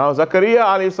 Now Zakaria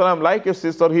alayhi salam, like his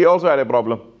sister, he also had a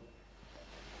problem.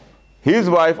 His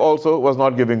wife also was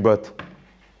not giving birth.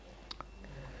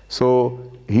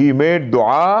 So he made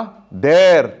dua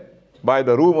there by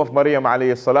the room of Maryam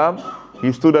alayhi salam.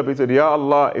 He stood up, he said, Ya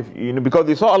Allah, because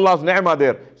he saw Allah's ni'mah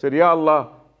there. He said, Ya Allah,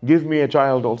 give me a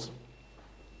child also.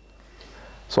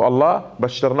 So Allah,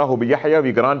 Basharnahu bi Yahya,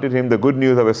 we granted him the good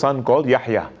news of a son called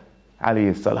Yahya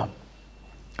alayhi salam.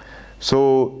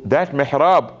 So that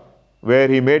mihrab where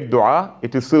he made dua,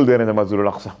 it is still there in the Masjid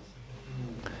al-Aqsa.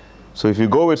 So if you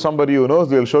go with somebody who knows,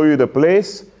 they'll show you the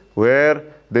place where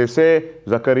they say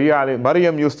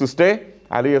Maryam used to stay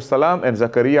alayhi salam, and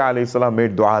Zakaria alayhi salam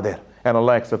made dua there, and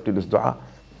Allah accepted this dua.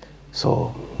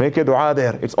 So make a dua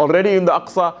there. It's already in the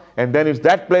Aqsa, and then it's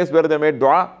that place where they made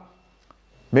dua.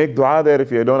 Make dua there.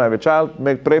 If you don't have a child,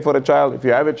 pray for a child. If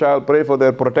you have a child, pray for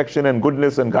their protection and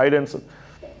goodness and guidance.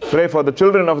 Pray for the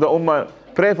children of the ummah.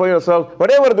 Pray for yourself.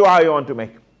 Whatever dua you want to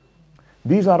make.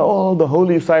 These are all the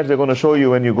holy sites they're going to show you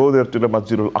when you go there to the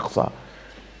Masjid al-Aqsa.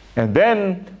 And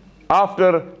then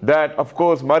after that, of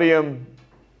course, Maryam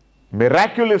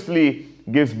miraculously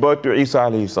gives birth to Isa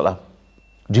alayhi salam,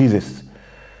 Jesus.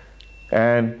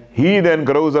 And he then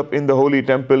grows up in the holy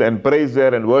temple and prays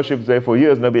there and worships there for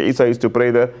years. Nabi Isa used to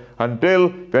pray there until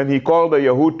when he called the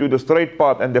Yahud to the straight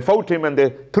path, and they fought him and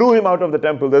they threw him out of the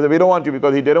temple. They said, we don't want you,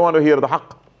 because he didn't want to hear the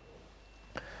haqq.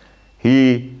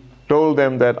 He told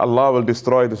them that Allah will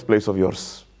destroy this place of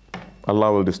yours.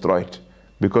 Allah will destroy it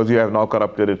because you have now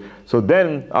corrupted it. So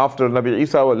then after Nabi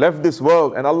Isa left this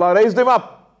world and Allah raised him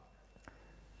up,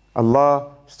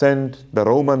 Allah sent the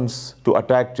Romans to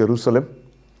attack Jerusalem,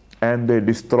 and they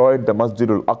destroyed the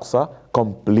Masjid al-Aqsa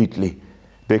completely.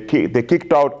 They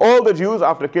kicked out all the Jews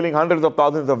after killing hundreds of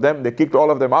thousands of them. They kicked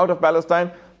all of them out of Palestine.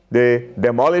 They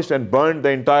demolished and burned the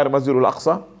entire Masjid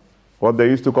al-Aqsa, what they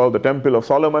used to call the Temple of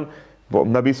Solomon.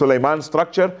 Nabi Sulaiman's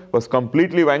structure was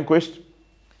completely vanquished,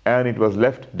 and it was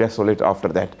left desolate after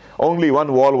that. Only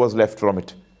one wall was left from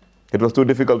it. It was too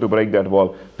difficult to break that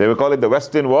wall. They will call it the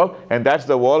Western Wall, and that's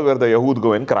the wall where the Yahud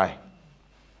go and cry.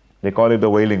 They call it the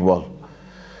Wailing Wall.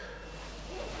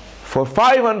 For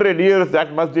 500 years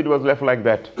that masjid was left like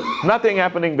that. Nothing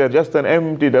happening there, just an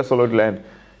empty, desolate land.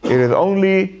 It is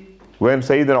only when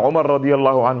Sayyidina Umar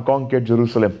radiallahu anh conquered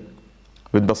Jerusalem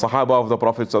with the Sahaba of the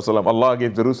Prophet ﷺ. Allah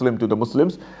gave Jerusalem to the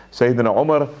Muslims. Sayyidina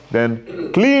Umar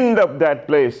then cleaned up that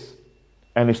place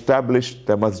and established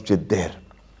the masjid there,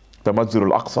 the Masjid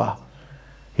al-Aqsa.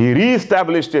 He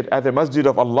re-established it as a masjid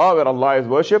of Allah where Allah is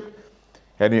worshipped,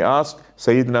 and he asked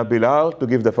Sayyidina Bilal to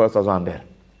give the first azan there.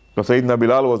 So Sayyidina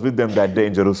Bilal was with them that day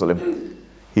in Jerusalem.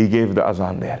 He gave the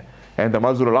azan there. And the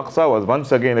Masjid al-Aqsa was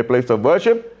once again a place of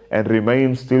worship and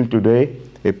remains still today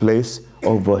a place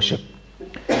of worship.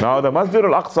 Now the Masjid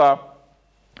al-Aqsa,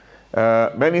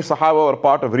 many Sahaba were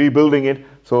part of rebuilding it.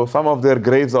 So some of their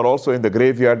graves are also in the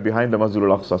graveyard behind the Masjid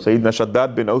al-Aqsa. Sayyidina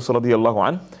Shaddad bin Aus radiyallahu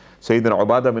an, Sayyidina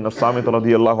Ubadah bin As-Samit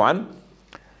radiyallahu an,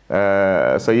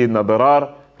 Sayyidina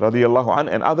Darar radiyallahu an,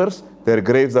 and others, their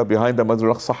graves are behind the Masjid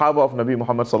al-Aqsa. Sahaba of Nabi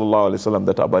Muhammad sallallahu alayhi wa sallam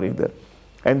that are buried there.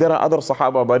 And there are other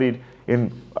Sahaba buried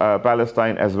in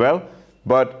Palestine as well.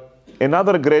 But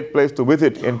another great place to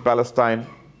visit in Palestine,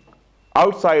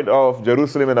 outside of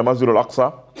Jerusalem and the Masjid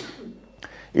al-Aqsa,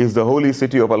 is the holy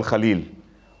city of Al-Khalil,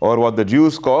 or what the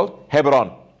Jews call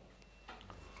Hebron.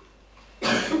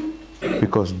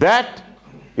 Because that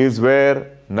is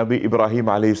where Nabi Ibrahim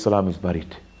alayhi salam is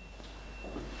buried.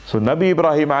 So Nabi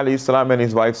Ibrahim alayhi salam and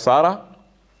his wife Sarah,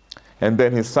 and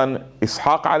then his son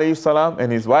Ishaq alayhi salam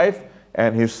and his wife,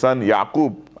 and his son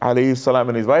Yaqub alayhi salam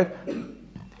and his wife,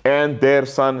 and their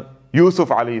son Yusuf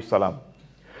alayhi salam.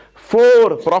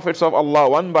 4 prophets of Allah,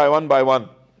 one by one,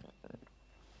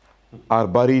 are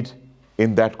buried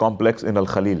in that complex in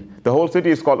Al-Khalil. The whole city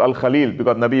is called Al-Khalil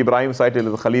because Nabi Ibrahim cited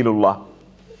as Khalilullah.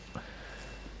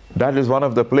 That is one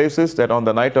of the places that on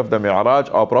the night of the Mi'raj,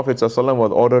 our Prophet ﷺ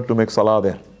was ordered to make salah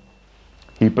there.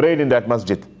 He prayed in that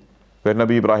masjid where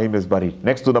Nabi Ibrahim is buried,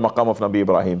 next to the maqam of Nabi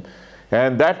Ibrahim.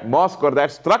 And that mosque or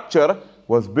that structure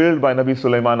was built by Nabi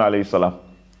Sulaiman alayhi salam.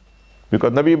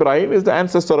 Because Nabi Ibrahim is the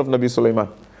ancestor of Nabi Sulaiman.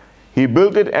 He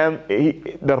built it, and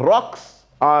the rocks,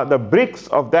 the bricks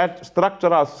of that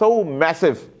structure are so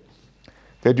massive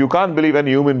that you can't believe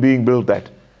any human being built that.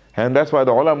 And that's why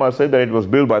the ulama said that it was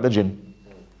built by the jinn.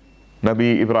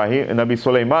 Nabi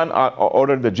Sulaiman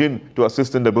ordered the jinn to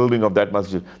assist in the building of that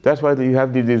masjid. That's why you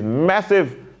have these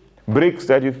massive bricks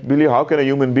that you believe, how can a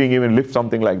human being even lift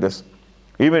something like this?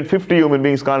 Even 50 human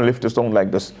beings can't lift a stone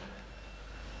like this.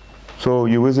 So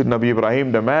you visit Nabi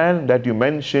Ibrahim, the man that you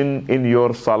mention in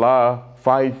your salah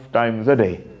 5 times a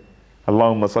day.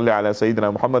 Allahumma salli ala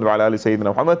Sayyidina Muhammad wa ala ali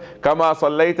Sayyidina Muhammad kama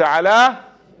sallaita ala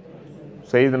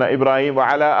Sayyidina Ibrahim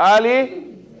wa ala ali.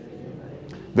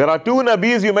 There are 2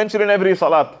 Nabis you mention in every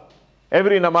salat,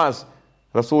 every namaz.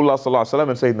 Rasulullah sallallahu alaihi wasallam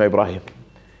and Sayyidina Ibrahim.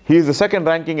 He is the second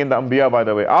ranking in the Anbiya, by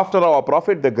the way. After our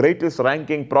Prophet, the greatest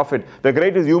ranking Prophet, the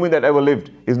greatest human that ever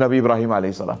lived is Nabi Ibrahim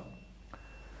alayhi salam.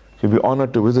 You'll be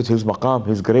honored to visit his maqam,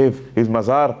 his grave, his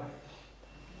mazar,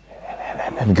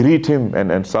 and greet him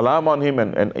and salam on him,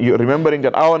 and you're remembering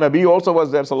that our Nabi also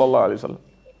was there, sallallahu alayhi wasallam.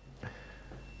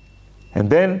 And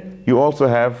then you also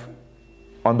have,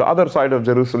 on the other side of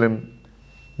Jerusalem,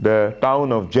 the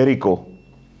town of Jericho.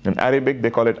 In Arabic, they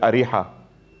call it Ariha,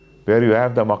 where you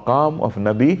have the maqam of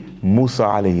Nabi Musa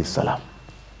alayhi salam.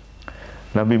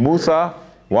 Nabi Musa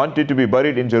wanted to be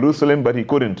buried in Jerusalem, but he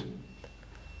couldn't.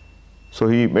 So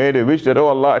he made a wish that, oh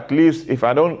Allah, at least if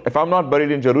I'm not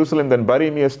buried in Jerusalem, then bury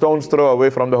me a stone's throw away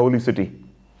from the holy city,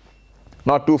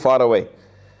 not too far away.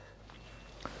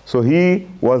 So he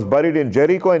was buried in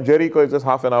Jericho, and Jericho is just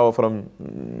half an hour from,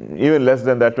 even less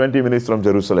than that, 20 minutes from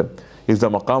Jerusalem, is the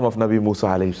maqam of Nabi Musa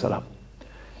alayhi salam.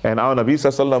 And our Nabi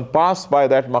sallallahu alaihi wasallam passed by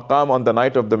that maqam on the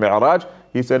night of the Mi'raj.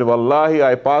 He said, Wallahi,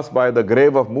 I passed by the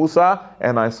grave of Musa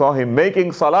and I saw him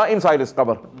making salah inside his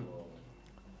qabr.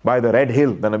 By the red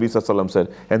hill, the Nabi sallallahu alaihi wasallam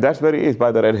said. And that's where he is,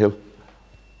 by the red hill.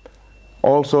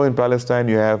 Also in Palestine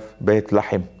you have Beit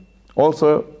Lahim.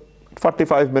 Also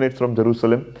 45 minutes from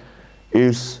Jerusalem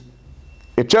is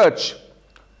a church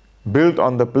built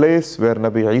on the place where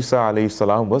Nabi Isa alayhi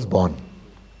salam was born.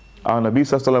 Our Nabi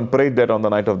sallallahu alaihi wasallam prayed that on the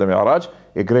night of the Mi'raj.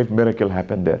 A great miracle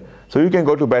happened there. So you can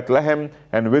go to Bethlehem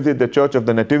and visit the Church of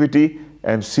the Nativity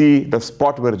and see the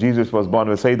spot where Jesus was born,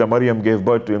 where Sayyidah Maryam gave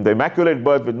birth to him. The immaculate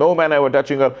birth with no man ever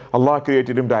touching her. Allah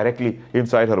created him directly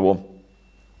inside her womb.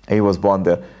 He was born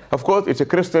there. Of course, it's a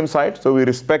Christian site, so we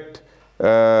respect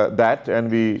that,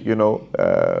 and we,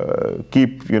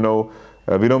 keep, we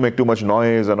don't make too much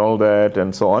noise and all that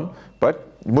and so on.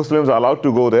 But Muslims are allowed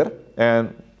to go there,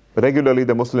 and regularly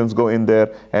the Muslims go in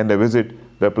there and they visit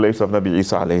the place of Nabi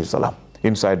Isa alayhi salam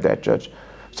inside that church.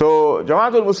 So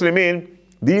Jamaatul Muslimin,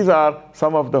 these are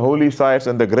some of the holy sites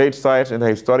and the great sites and the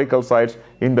historical sites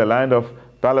in the land of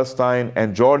Palestine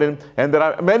and Jordan, and there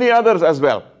are many others as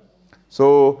well.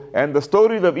 So, and the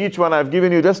stories of each one, I've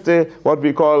given you just what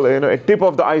we call a tip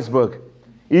of the iceberg.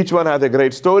 Each one has a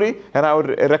great story, and I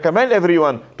would recommend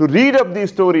everyone to read up these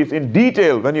stories in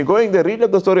detail. When you're going there, read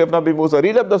up the story of Nabi Musa,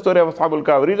 read up the story of Ashabul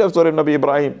Kahf, read up the story of Nabi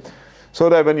Ibrahim, so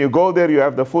that when you go there, you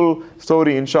have the full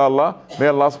story, inshallah. May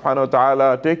Allah subhanahu wa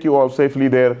ta'ala take you all safely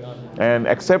there and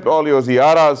accept all your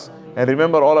ziyaras, and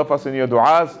remember all of us in your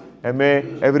du'as, and may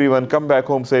everyone come back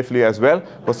home safely as well.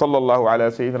 Wa sallallahu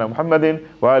ala Sayyidina Muhammadin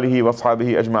wa alihi wa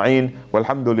ashabihi ajma'in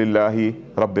walhamdulillahi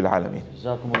rabbil alameen.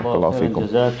 Jazakumullah khairan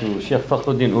jazaa to Shaykh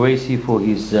Fakhrudddin Owaisi for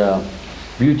his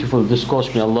beautiful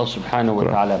discourse. May Allah subhanahu wa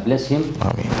ta'ala bless him.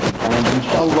 Ameen. And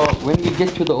inshallah, when we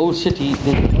get to the old city,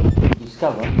 then we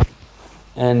discover.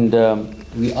 And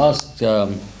we asked,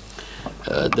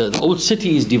 the old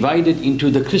city is divided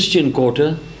into the Christian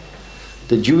quarter,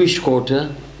 the Jewish quarter,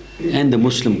 and the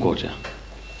Muslim quarter.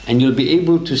 And you'll be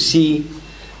able to see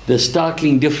the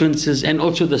startling differences and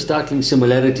also the startling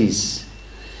similarities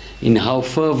in how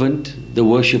fervent the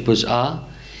worshippers are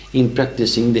in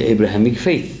practicing the Abrahamic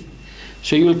faith.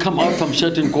 So you will come out from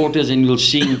certain quarters and you'll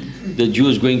see the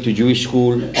Jews going to Jewish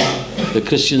school, the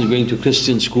Christians going to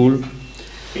Christian school,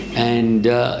 and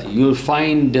you'll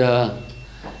find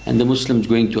and the Muslims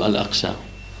going to Al-Aqsa.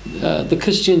 The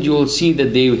Christians, you will see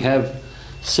that they have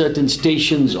certain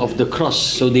stations of the cross,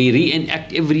 so they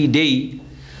reenact every day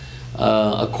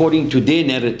according to their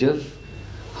narrative,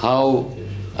 how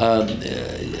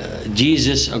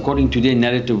Jesus, according to their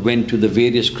narrative, went to the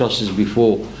various crosses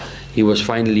before he was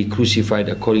finally crucified,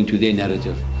 according to their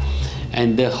narrative.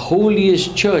 And the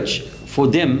holiest church for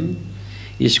them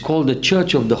is called the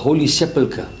Church of the Holy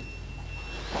Sepulchre.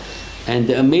 And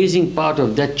the amazing part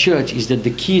of that church is that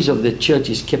the keys of the church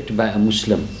is kept by a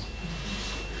Muslim.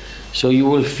 So you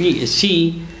will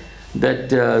see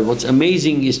that what's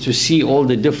amazing is to see all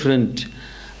the different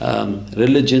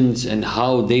religions and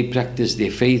how they practice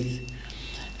their faith.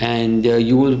 And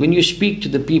you will, when you speak to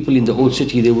the people in the old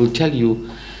city, they will tell you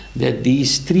that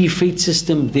these three faith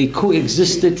systems, they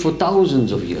coexisted for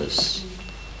thousands of years.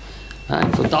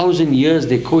 And for 1,000 years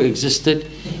they coexisted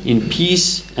in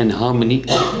peace and harmony.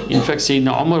 In fact,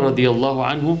 Sayyidina Umar radiallahu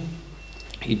anhu,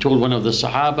 he told one of the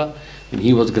Sahaba, when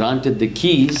he was granted the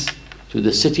keys to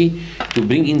the city, to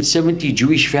bring in 70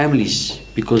 Jewish families,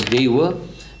 because they were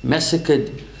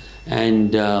massacred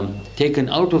and taken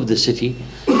out of the city.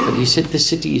 But he said the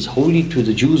city is holy to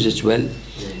the Jews as well,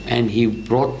 and he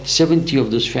brought 70 of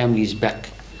those families back.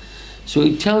 So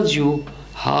it tells you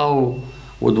how,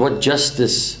 with what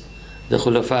justice the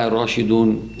Khulafa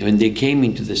al-Rashidun, when they came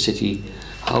into the city,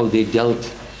 how they dealt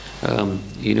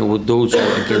with those who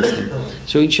were against them.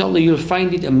 So inshallah you'll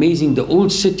find it amazing. The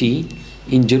old city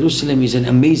in Jerusalem is an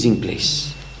amazing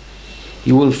place.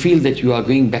 You will feel that you are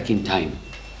going back in time.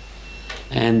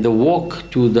 And the walk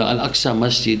to the Al-Aqsa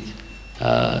Masjid,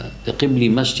 the Qibli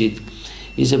Masjid,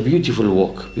 is a beautiful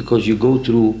walk, because you go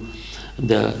through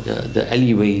the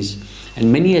alleyways.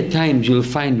 And many a times you'll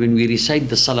find when we recite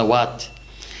the salawat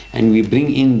and we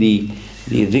bring in the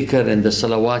dhikr and the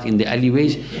salawat in the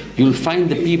alleyways, you'll find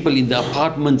the people in the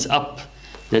apartments up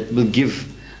that will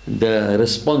give the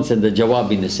response and the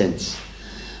jawab in a sense.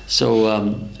 So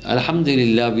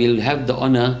alhamdulillah, we'll have the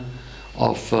honor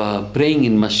of praying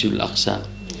in Masjid al-Aqsa.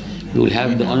 We will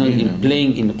have the honor in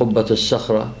playing in Qubbat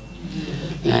al-Sakhra,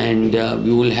 and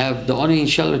we will have the honor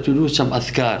inshallah to do some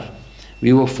adhkar.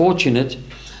 We were fortunate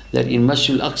that in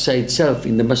Masjid al-Aqsa itself,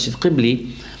 in the Masjid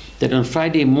Qibli, that on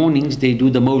Friday mornings they do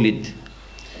the Mawlid,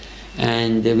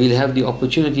 and we'll have the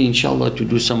opportunity inshallah to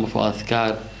do some of our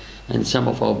adhkar and some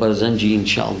of our barzanji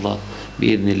inshallah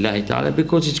bi'idhnillahi ta'ala,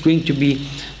 because it's going to be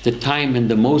the time and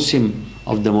the mawsim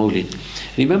of the Mawlid.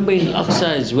 Remember, in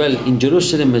Aqsa as well, in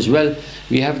Jerusalem as well,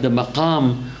 we have the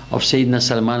maqam of Sayyidina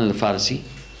Salman al-Farsi,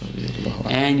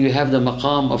 and you have the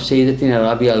maqam of Sayyidatina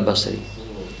Rabia al-Basri.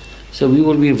 So we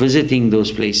will be visiting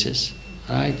those places,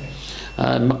 right?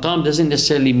 Maqam doesn't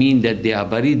necessarily mean that they are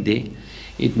buried there.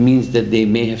 It means that they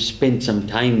may have spent some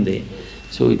time there.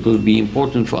 So it will be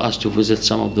important for us to visit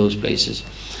some of those places.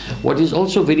 What is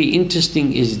also very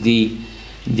interesting is the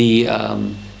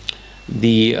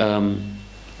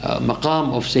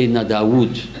maqam of Sayyidina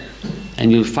Dawood,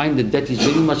 and you'll find that that is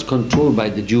very much controlled by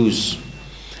the Jews.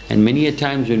 And many a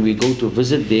times when we go to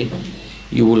visit there,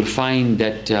 you will find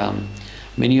that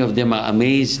many of them are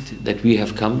amazed that we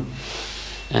have come,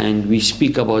 and we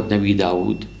speak about Nabi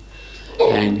Dawood,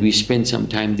 and we spend some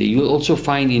time there. You'll also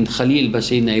find in Khalil by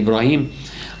Sayyidina Ibrahim,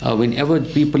 whenever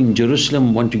people in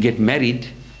Jerusalem want to get married,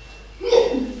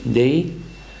 they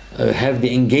have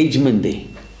the engagement there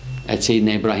at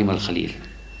Sayyidina Ibrahim al-Khalil.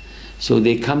 So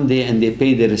they come there and they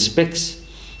pay their respects,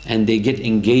 and they get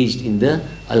engaged in the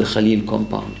Al-Khalil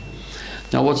compound.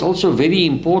 Now what's also very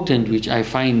important, which I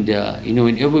find,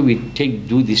 whenever we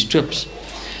do these trips,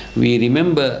 we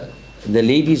remember the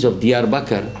ladies of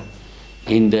Diyarbakir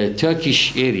in the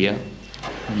Turkish area.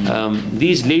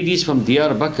 These ladies from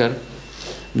Diyarbakir,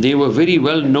 they were very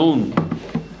well known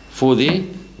for their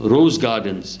rose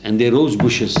gardens and their rose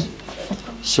bushes.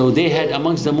 So they had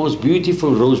amongst the most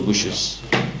beautiful rose bushes.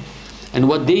 And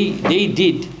what they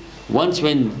did, once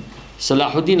when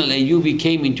Salahuddin al-Ayyubi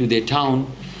came into their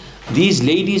town, these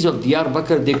ladies of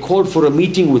Diyarbakir, they called for a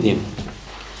meeting with him.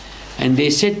 And they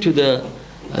said to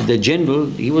the general,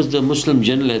 he was the Muslim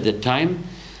general at that time,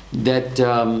 that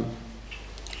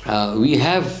we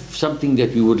have something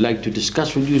that we would like to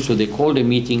discuss with you. So they called a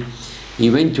meeting. He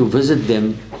went to visit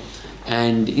them,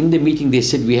 and in the meeting they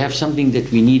said, we have something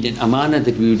that we need, an amana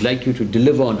that we would like you to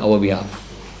deliver on our behalf.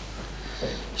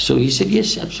 So he said,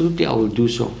 yes, absolutely, I will do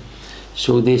so.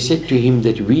 So they said to him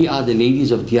that we are the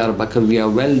ladies of Diyarbakir, we are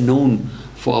well known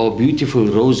for our beautiful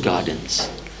rose gardens,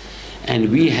 and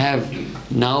we have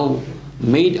now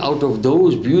made out of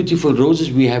those beautiful roses,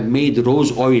 we have made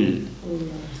rose oil,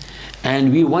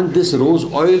 and we want this rose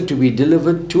oil to be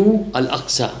delivered to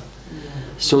Al-Aqsa,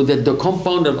 so that the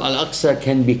compound of Al-Aqsa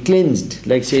can be cleansed,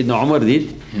 like Sayyidina Umar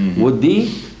did, with the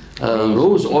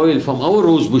rose oil from our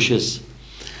rose bushes.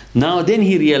 Now then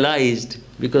he realized,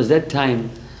 because that time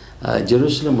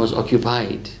Jerusalem was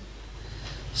occupied.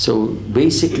 So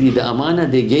basically the amana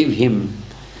they gave him,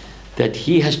 that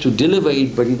he has to deliver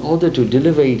it, but in order to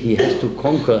deliver it, he has to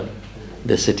conquer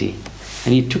the city.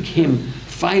 And it took him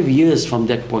 5 years from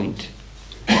that point,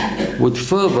 with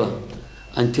fervor,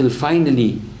 until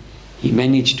finally he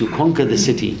managed to conquer the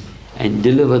city and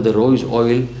deliver the rose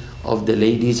oil of the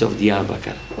ladies of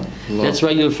Diyarbakir. That's why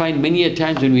you'll find many a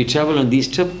times when we travel on these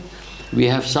trips, we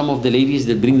have some of the ladies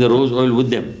that bring the rose oil with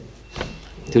them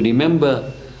to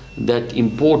remember that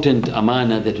important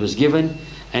amana that was given.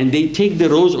 And they take the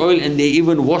rose oil and they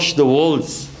even wash the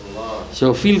walls.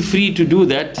 So feel free to do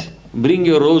that. Bring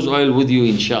your rose oil with you,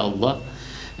 inshallah.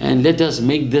 And let us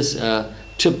make this a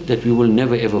trip that we will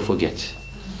never ever forget.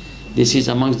 This is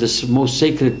amongst the most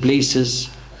sacred places.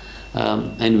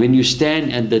 And when you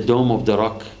stand at the Dome of the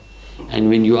Rock, and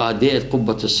when you are there at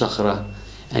Qubbat al-Sakhra,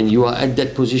 and you are at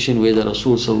that position where the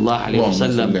Rasul sallallahu alayhi wa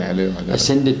sallam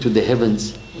ascended to the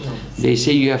heavens, they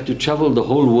say you have to travel the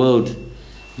whole world,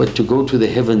 but to go to the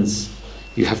heavens,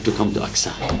 you have to come to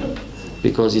Aqsa,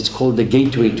 because it's called the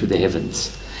gateway to the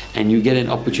heavens. And you get an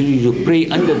opportunity to pray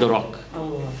under the rock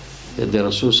that the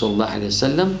Rasul sallallahu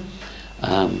alayhi wa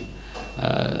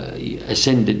sallam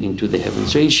ascended into the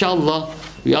heavens. So inshallah,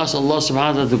 we ask Allah subhanahu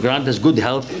wa ta'ala to grant us good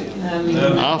health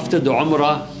after the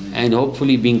Umrah, and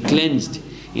hopefully being cleansed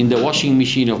in the washing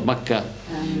machine of Makkah.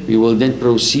 We will then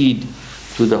proceed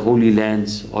to the holy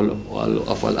lands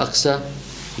of Al-Aqsa,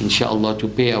 inshallah, to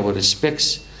pay our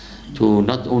respects to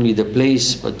not only the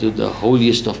place but to the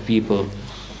holiest of people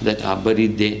that are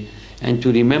buried there, and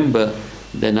to remember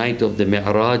the night of the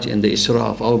Mi'raj and the Isra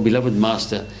of our beloved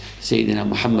Master Sayyidina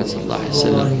Muhammad sallallahu alaihi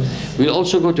wasallam. We'll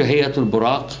also go to Hayatul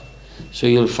Buraq, so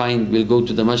you'll find we'll go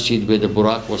to the masjid where the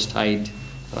Buraq was tied,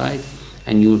 right?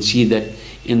 And you'll see that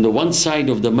in the one side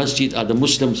of the masjid are the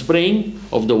Muslims praying,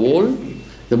 of the wall,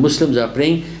 the Muslims are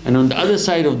praying, and on the other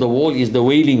side of the wall is the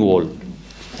Wailing Wall.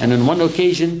 And on one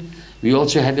occasion, we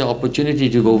also had the opportunity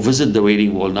to go visit the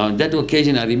Wailing Wall. Now, on that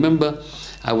occasion, I remember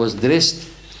I was dressed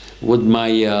with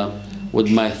my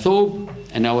thobe,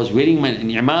 and I was wearing an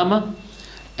imama,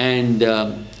 and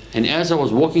as I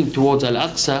was walking towards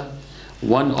Al-Aqsa,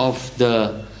 one of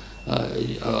the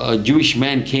a Jewish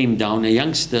man came down, a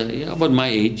youngster, about my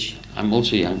age, I'm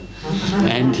also young,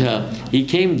 and he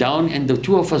came down, and the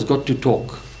two of us got to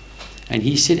talk. And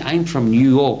he said, I'm from New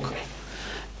York,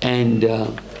 and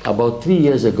about 3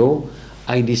 years ago,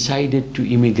 I decided to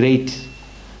immigrate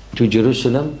to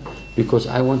Jerusalem because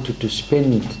I wanted to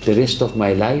spend the rest of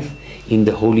my life in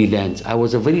the Holy Lands. I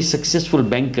was a very successful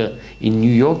banker in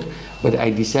New York, but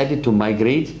I decided to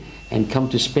migrate and come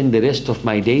to spend the rest of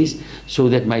my days so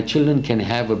that my children can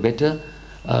have a better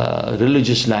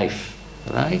religious life,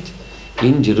 right,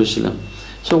 in Jerusalem.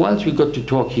 So whilst we got to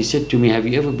talk, he said to me, have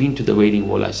you ever been to the Wailing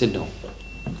Wall? I said, no.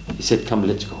 He said, come,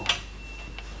 let's go.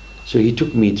 So he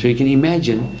took me. So you can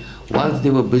imagine, whilst they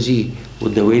were busy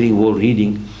with the Wailing Wall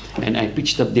reading, and I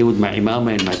pitched up there with my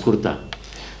imama and my kurta.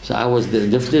 So I was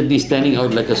definitely standing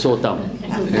out like a sore thumb.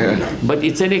 Yeah. But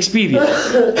it's an experience.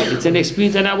 It's an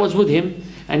experience, and I was with him,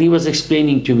 and he was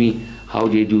explaining to me how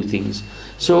they do things.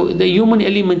 So the human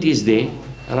element is there,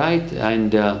 right?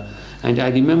 And I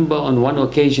remember on one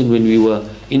occasion when we were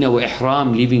in our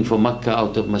ihram leaving for Makkah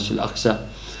out of Masjid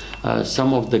Al-Aqsa,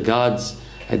 some of the guards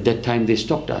at that time, they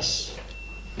stopped us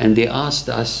and they asked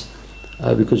us,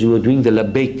 because we were doing the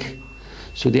labbaik,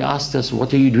 so they asked us,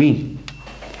 what are you doing?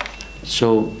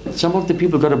 So some of the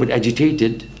people got a bit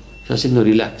agitated. So I said, no,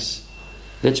 relax,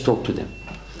 let's talk to them.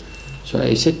 So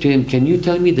I said to him, can you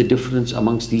tell me the difference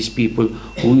amongst these people,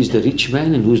 who is the rich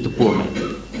man and who is the poor man?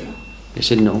 They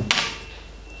said, no.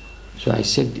 So I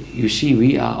said, you see,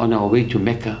 we are on our way to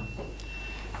Mecca,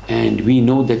 and we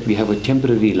know that we have a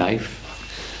temporary life,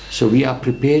 so we are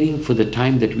preparing for the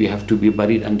time that we have to be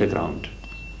buried underground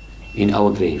in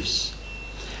our graves,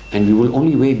 and we will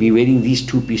only be wearing these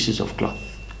 2 pieces of cloth,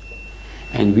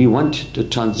 and we want the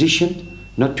transition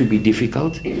not to be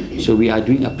difficult, so we are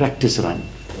doing a practice run.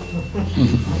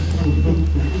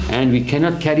 And we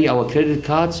cannot carry our credit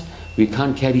cards, we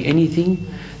can't carry anything.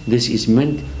 This is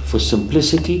meant for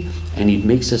simplicity, and it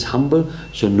makes us humble,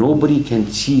 so nobody can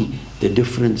see the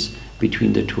difference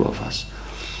between the two of us.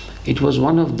 It was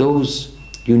one of those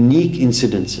unique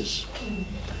incidences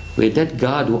where that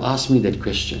guard who asked me that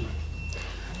question,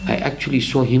 I actually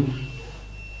saw him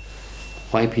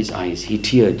wipe his eyes. He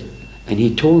teared, and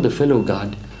he told the fellow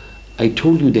guard, I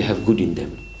told you they have good in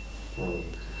them.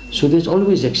 So there's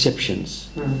always exceptions.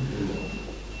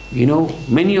 You know,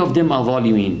 many of them are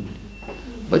zalimeen,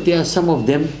 but there are some of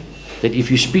them that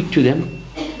if you speak to them,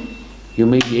 you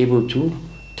may be able to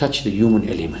touch the human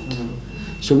element.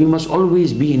 So we must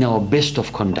always be in our best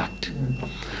of conduct.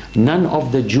 None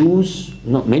of the Jews,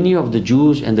 many of the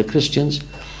Jews and the Christians,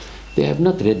 they have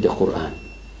not read the Quran.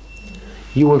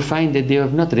 You will find that they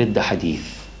have not read the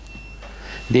Hadith.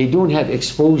 They don't have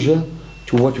exposure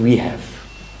to what we have.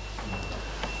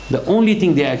 The only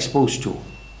thing they are exposed to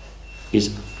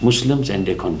is Muslims and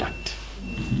their conduct.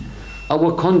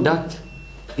 Our conduct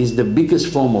is the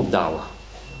biggest form of da'wah.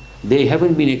 They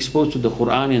haven't been exposed to the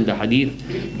Quran and the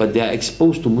Hadith, but they are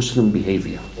exposed to Muslim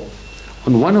behavior.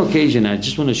 On one occasion, I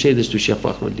just want to share this to Shaykh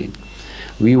Fakhrudddin.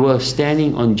 We were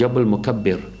standing on Jabal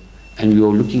Mukabbir and we were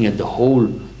looking at the whole,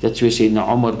 that's where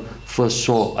Sayyidina Umar first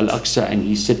saw Al-Aqsa and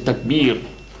he said Takbir.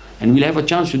 And we'll have a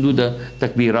chance to do the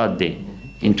Takbirat there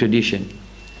in tradition.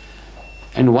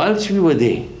 And whilst we were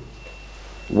there,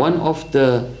 one of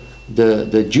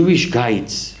the Jewish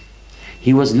guides,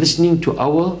 he was listening to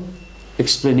our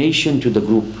explanation to the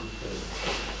group.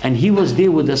 And he was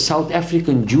there with a South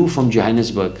African Jew from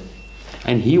Johannesburg.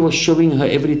 And he was showing her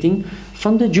everything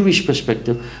from the Jewish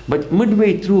perspective. But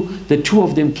midway through, the two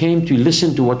of them came to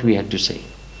listen to what we had to say.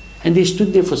 And they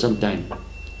stood there for some time.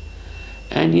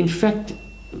 And in fact,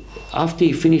 after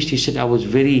he finished, he said, I was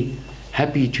very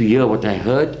happy to hear what I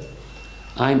heard.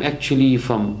 I'm actually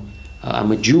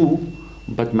I'm a Jew,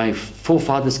 but my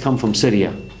forefathers come from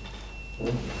Syria.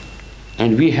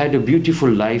 And we had a beautiful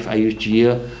life. I used to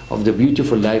hear of the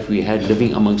beautiful life we had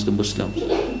living amongst the Muslims.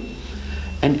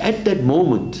 And at that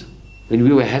moment, when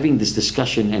we were having this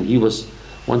discussion and he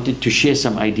wanted to share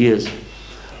some ideas,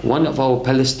 one of our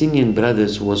Palestinian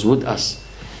brothers who was with us,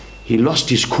 he lost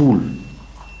his cool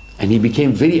and he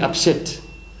became very upset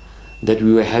that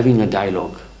we were having a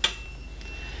dialogue.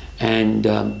 And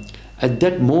at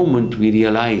that moment we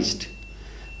realized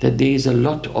that there is a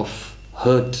lot of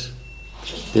hurt,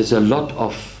 there's a lot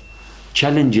of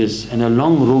challenges and a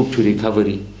long road to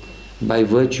recovery by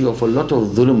virtue of a lot of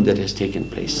dhulm that has taken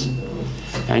place.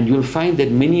 And you'll find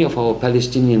that many of our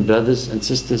Palestinian brothers and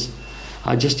sisters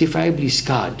are justifiably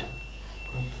scarred.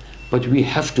 But we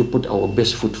have to put our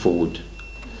best foot forward,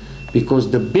 because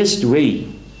the best way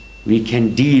we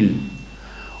can deal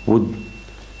with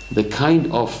the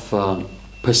kind of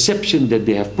perception that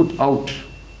they have put out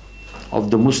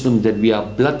of the Muslims, that we are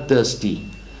bloodthirsty,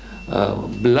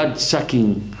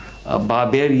 blood-sucking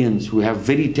barbarians who have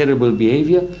very terrible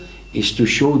behavior, is to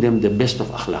show them the best of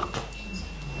akhlaq.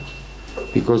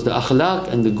 Because the akhlaq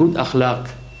and the good akhlaq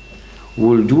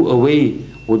will do away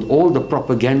with all the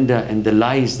propaganda and the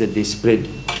lies that they spread.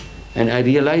 And I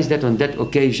realized that on that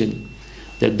occasion,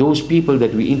 that those people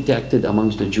that we interacted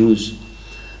amongst the Jews,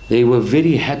 they were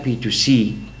very happy to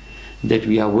see that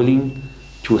we are willing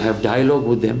to have dialogue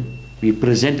with them. We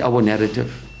present our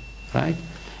narrative, right?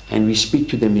 And we speak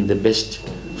to them in the best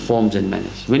forms and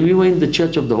manners. When we were in the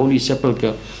Church of the Holy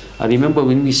Sepulchre, I remember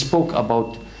when we spoke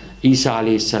about Isa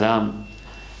alayhi salam,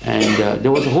 and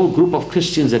there was a whole group of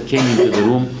Christians that came into the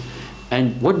room.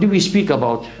 And what do we speak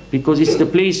about? Because it's the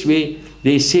place where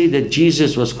they say that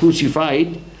Jesus was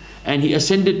crucified and he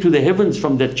ascended to the heavens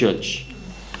from that church.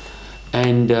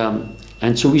 And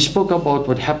so we spoke about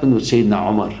what happened with Sayyidina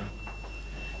Umar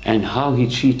and how he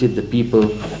treated the people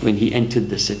when he entered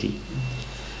the city.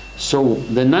 So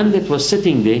the nun that was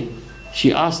sitting there,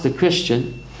 she asked the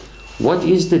question, what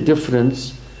is the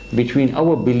difference between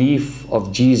our belief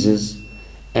of Jesus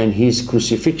and his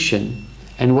crucifixion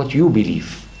and what you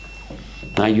believe?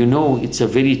 Now, you know, it's a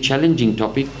very challenging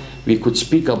topic. We could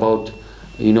speak about,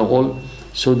 all.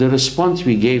 So the response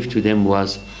we gave to them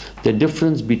was, the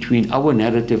difference between our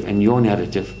narrative and your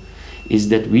narrative is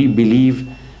that we believe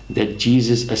that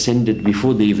Jesus ascended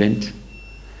before the event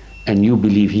and you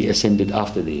believe he ascended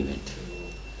after the event.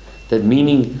 That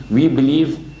meaning we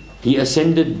believe he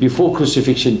ascended before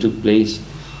crucifixion took place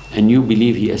and you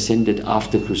believe he ascended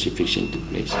after crucifixion took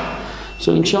place.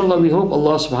 So inshallah, we hope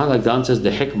Allah subhanahu wa ta'ala grants us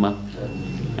the hikmah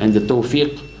and the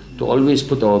tawfiq to always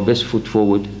put our best foot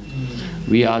forward.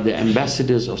 We are the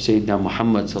ambassadors of Sayyidina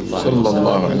Muhammad sallallahu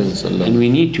alaihi wasallam, and we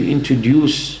need to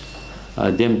introduce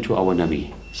them to our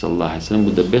Nabi sallallahu alaihi wasallam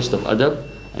with the best of adab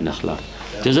and akhlaq.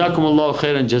 Jazakumullahu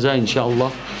khairan jaza,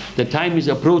 inshallah. The time is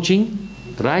approaching,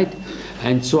 right?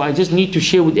 And so I just need to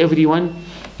share with everyone,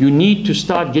 you need to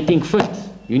start getting fit.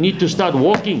 You need to start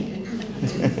walking.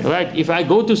 Right? If I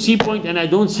go to Sea Point and I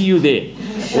don't see you there,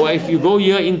 or if you go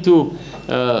here into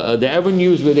the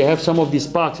avenues where they have some of these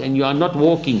parks and you are not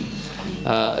walking,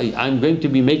 I'm going to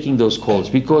be making those calls,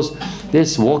 because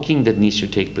there's walking that needs to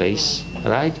take place,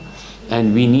 right?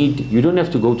 And you don't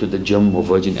have to go to the gym or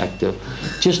Virgin Active,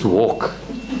 just walk,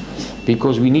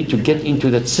 because we need to get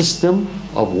into that system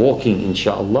of walking,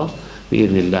 inshallah,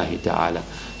 bi-idhnillahi ta'ala.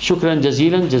 Shukran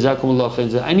jazilan, jazakumullah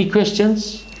khairan. Any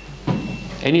questions?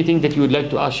 Anything that you would like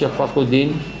to ask Shaykh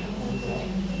Fakhrudddin?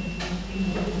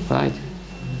 Right.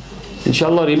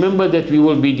 Inshallah, remember that we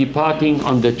will be departing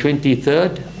on the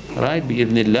 23rd, right,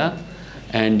 bi-idhnillah.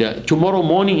 And tomorrow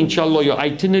morning, inshallah, your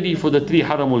itinerary for the 3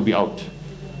 Haram will be out.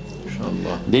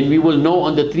 Inshallah. Then we will know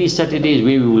on the 3 Saturdays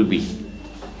where we will be,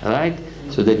 right?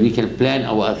 So that we can plan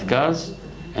our adhkars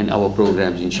and our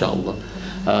programs, inshallah.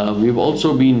 We've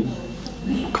also been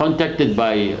contacted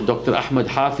by Dr. Ahmad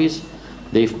Hafiz.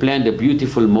 They've planned a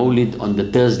beautiful Mawlid on the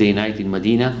Thursday night in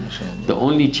Madina. The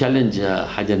only challenge,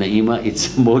 Haja Naima, it's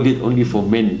Mawlid only for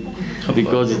men,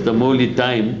 because it's the Mawlid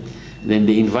time. Then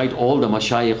they invite all the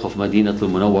mashayikh of Madinatul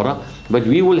Munawwara. But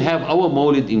we will have our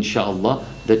Mawlid, inshallah,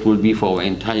 that will be for our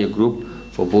entire group,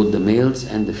 for both the males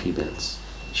and the females.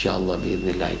 Inshallah,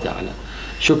 bi'idhnillahi ta'ala.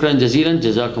 Shukran jazeelan,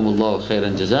 jazakumullahu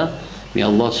khairan jaza. May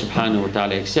Allah subhanahu wa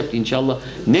ta'ala accept, inshallah.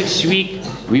 Next week,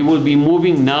 we will be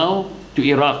moving now to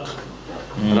Iraq.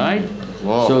 Right?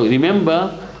 Wow. So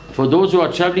remember, for those who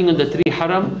are traveling on the 3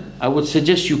 Haram, I would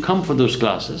suggest you come for those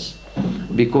classes,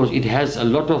 because it has a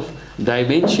lot of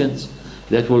dimensions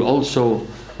that will also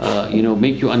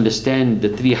make you understand the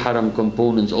 3 Haram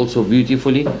components also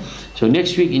beautifully. So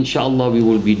next week, inshallah, we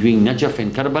will be doing Najaf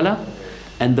and Karbala,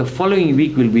 and the following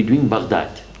week we'll be doing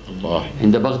Baghdad. Allah.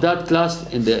 In the Baghdad class,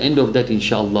 in the end of that,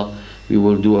 inshallah, we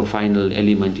will do a final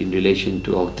element in relation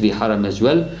to our 3 Haram as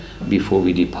well before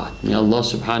we depart. May Allah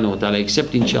subhanahu wa ta'ala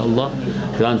accept, inshallah,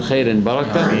 grant khair and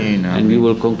barakah. Ameen, And we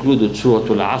will conclude with Surah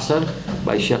Al-Asr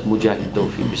by Shaykh Mujahid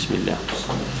Tawfiq. Bismillah.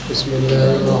 بسم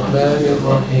الله الرحمن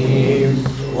الرحيم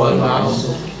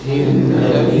والعصر إن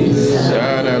الإنسان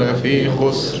كان لفي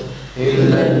خسر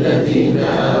إلا الذين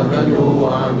آمنوا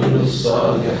وعملوا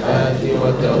الصالحات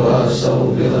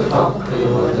وتواصوا بالحق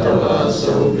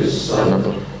وتواصوا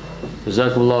بالصبر.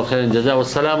 Jazakumullah khairan jaza.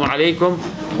 Wassalamu alaikum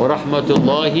wa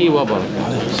rahmatullahi wa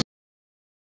barakatuh.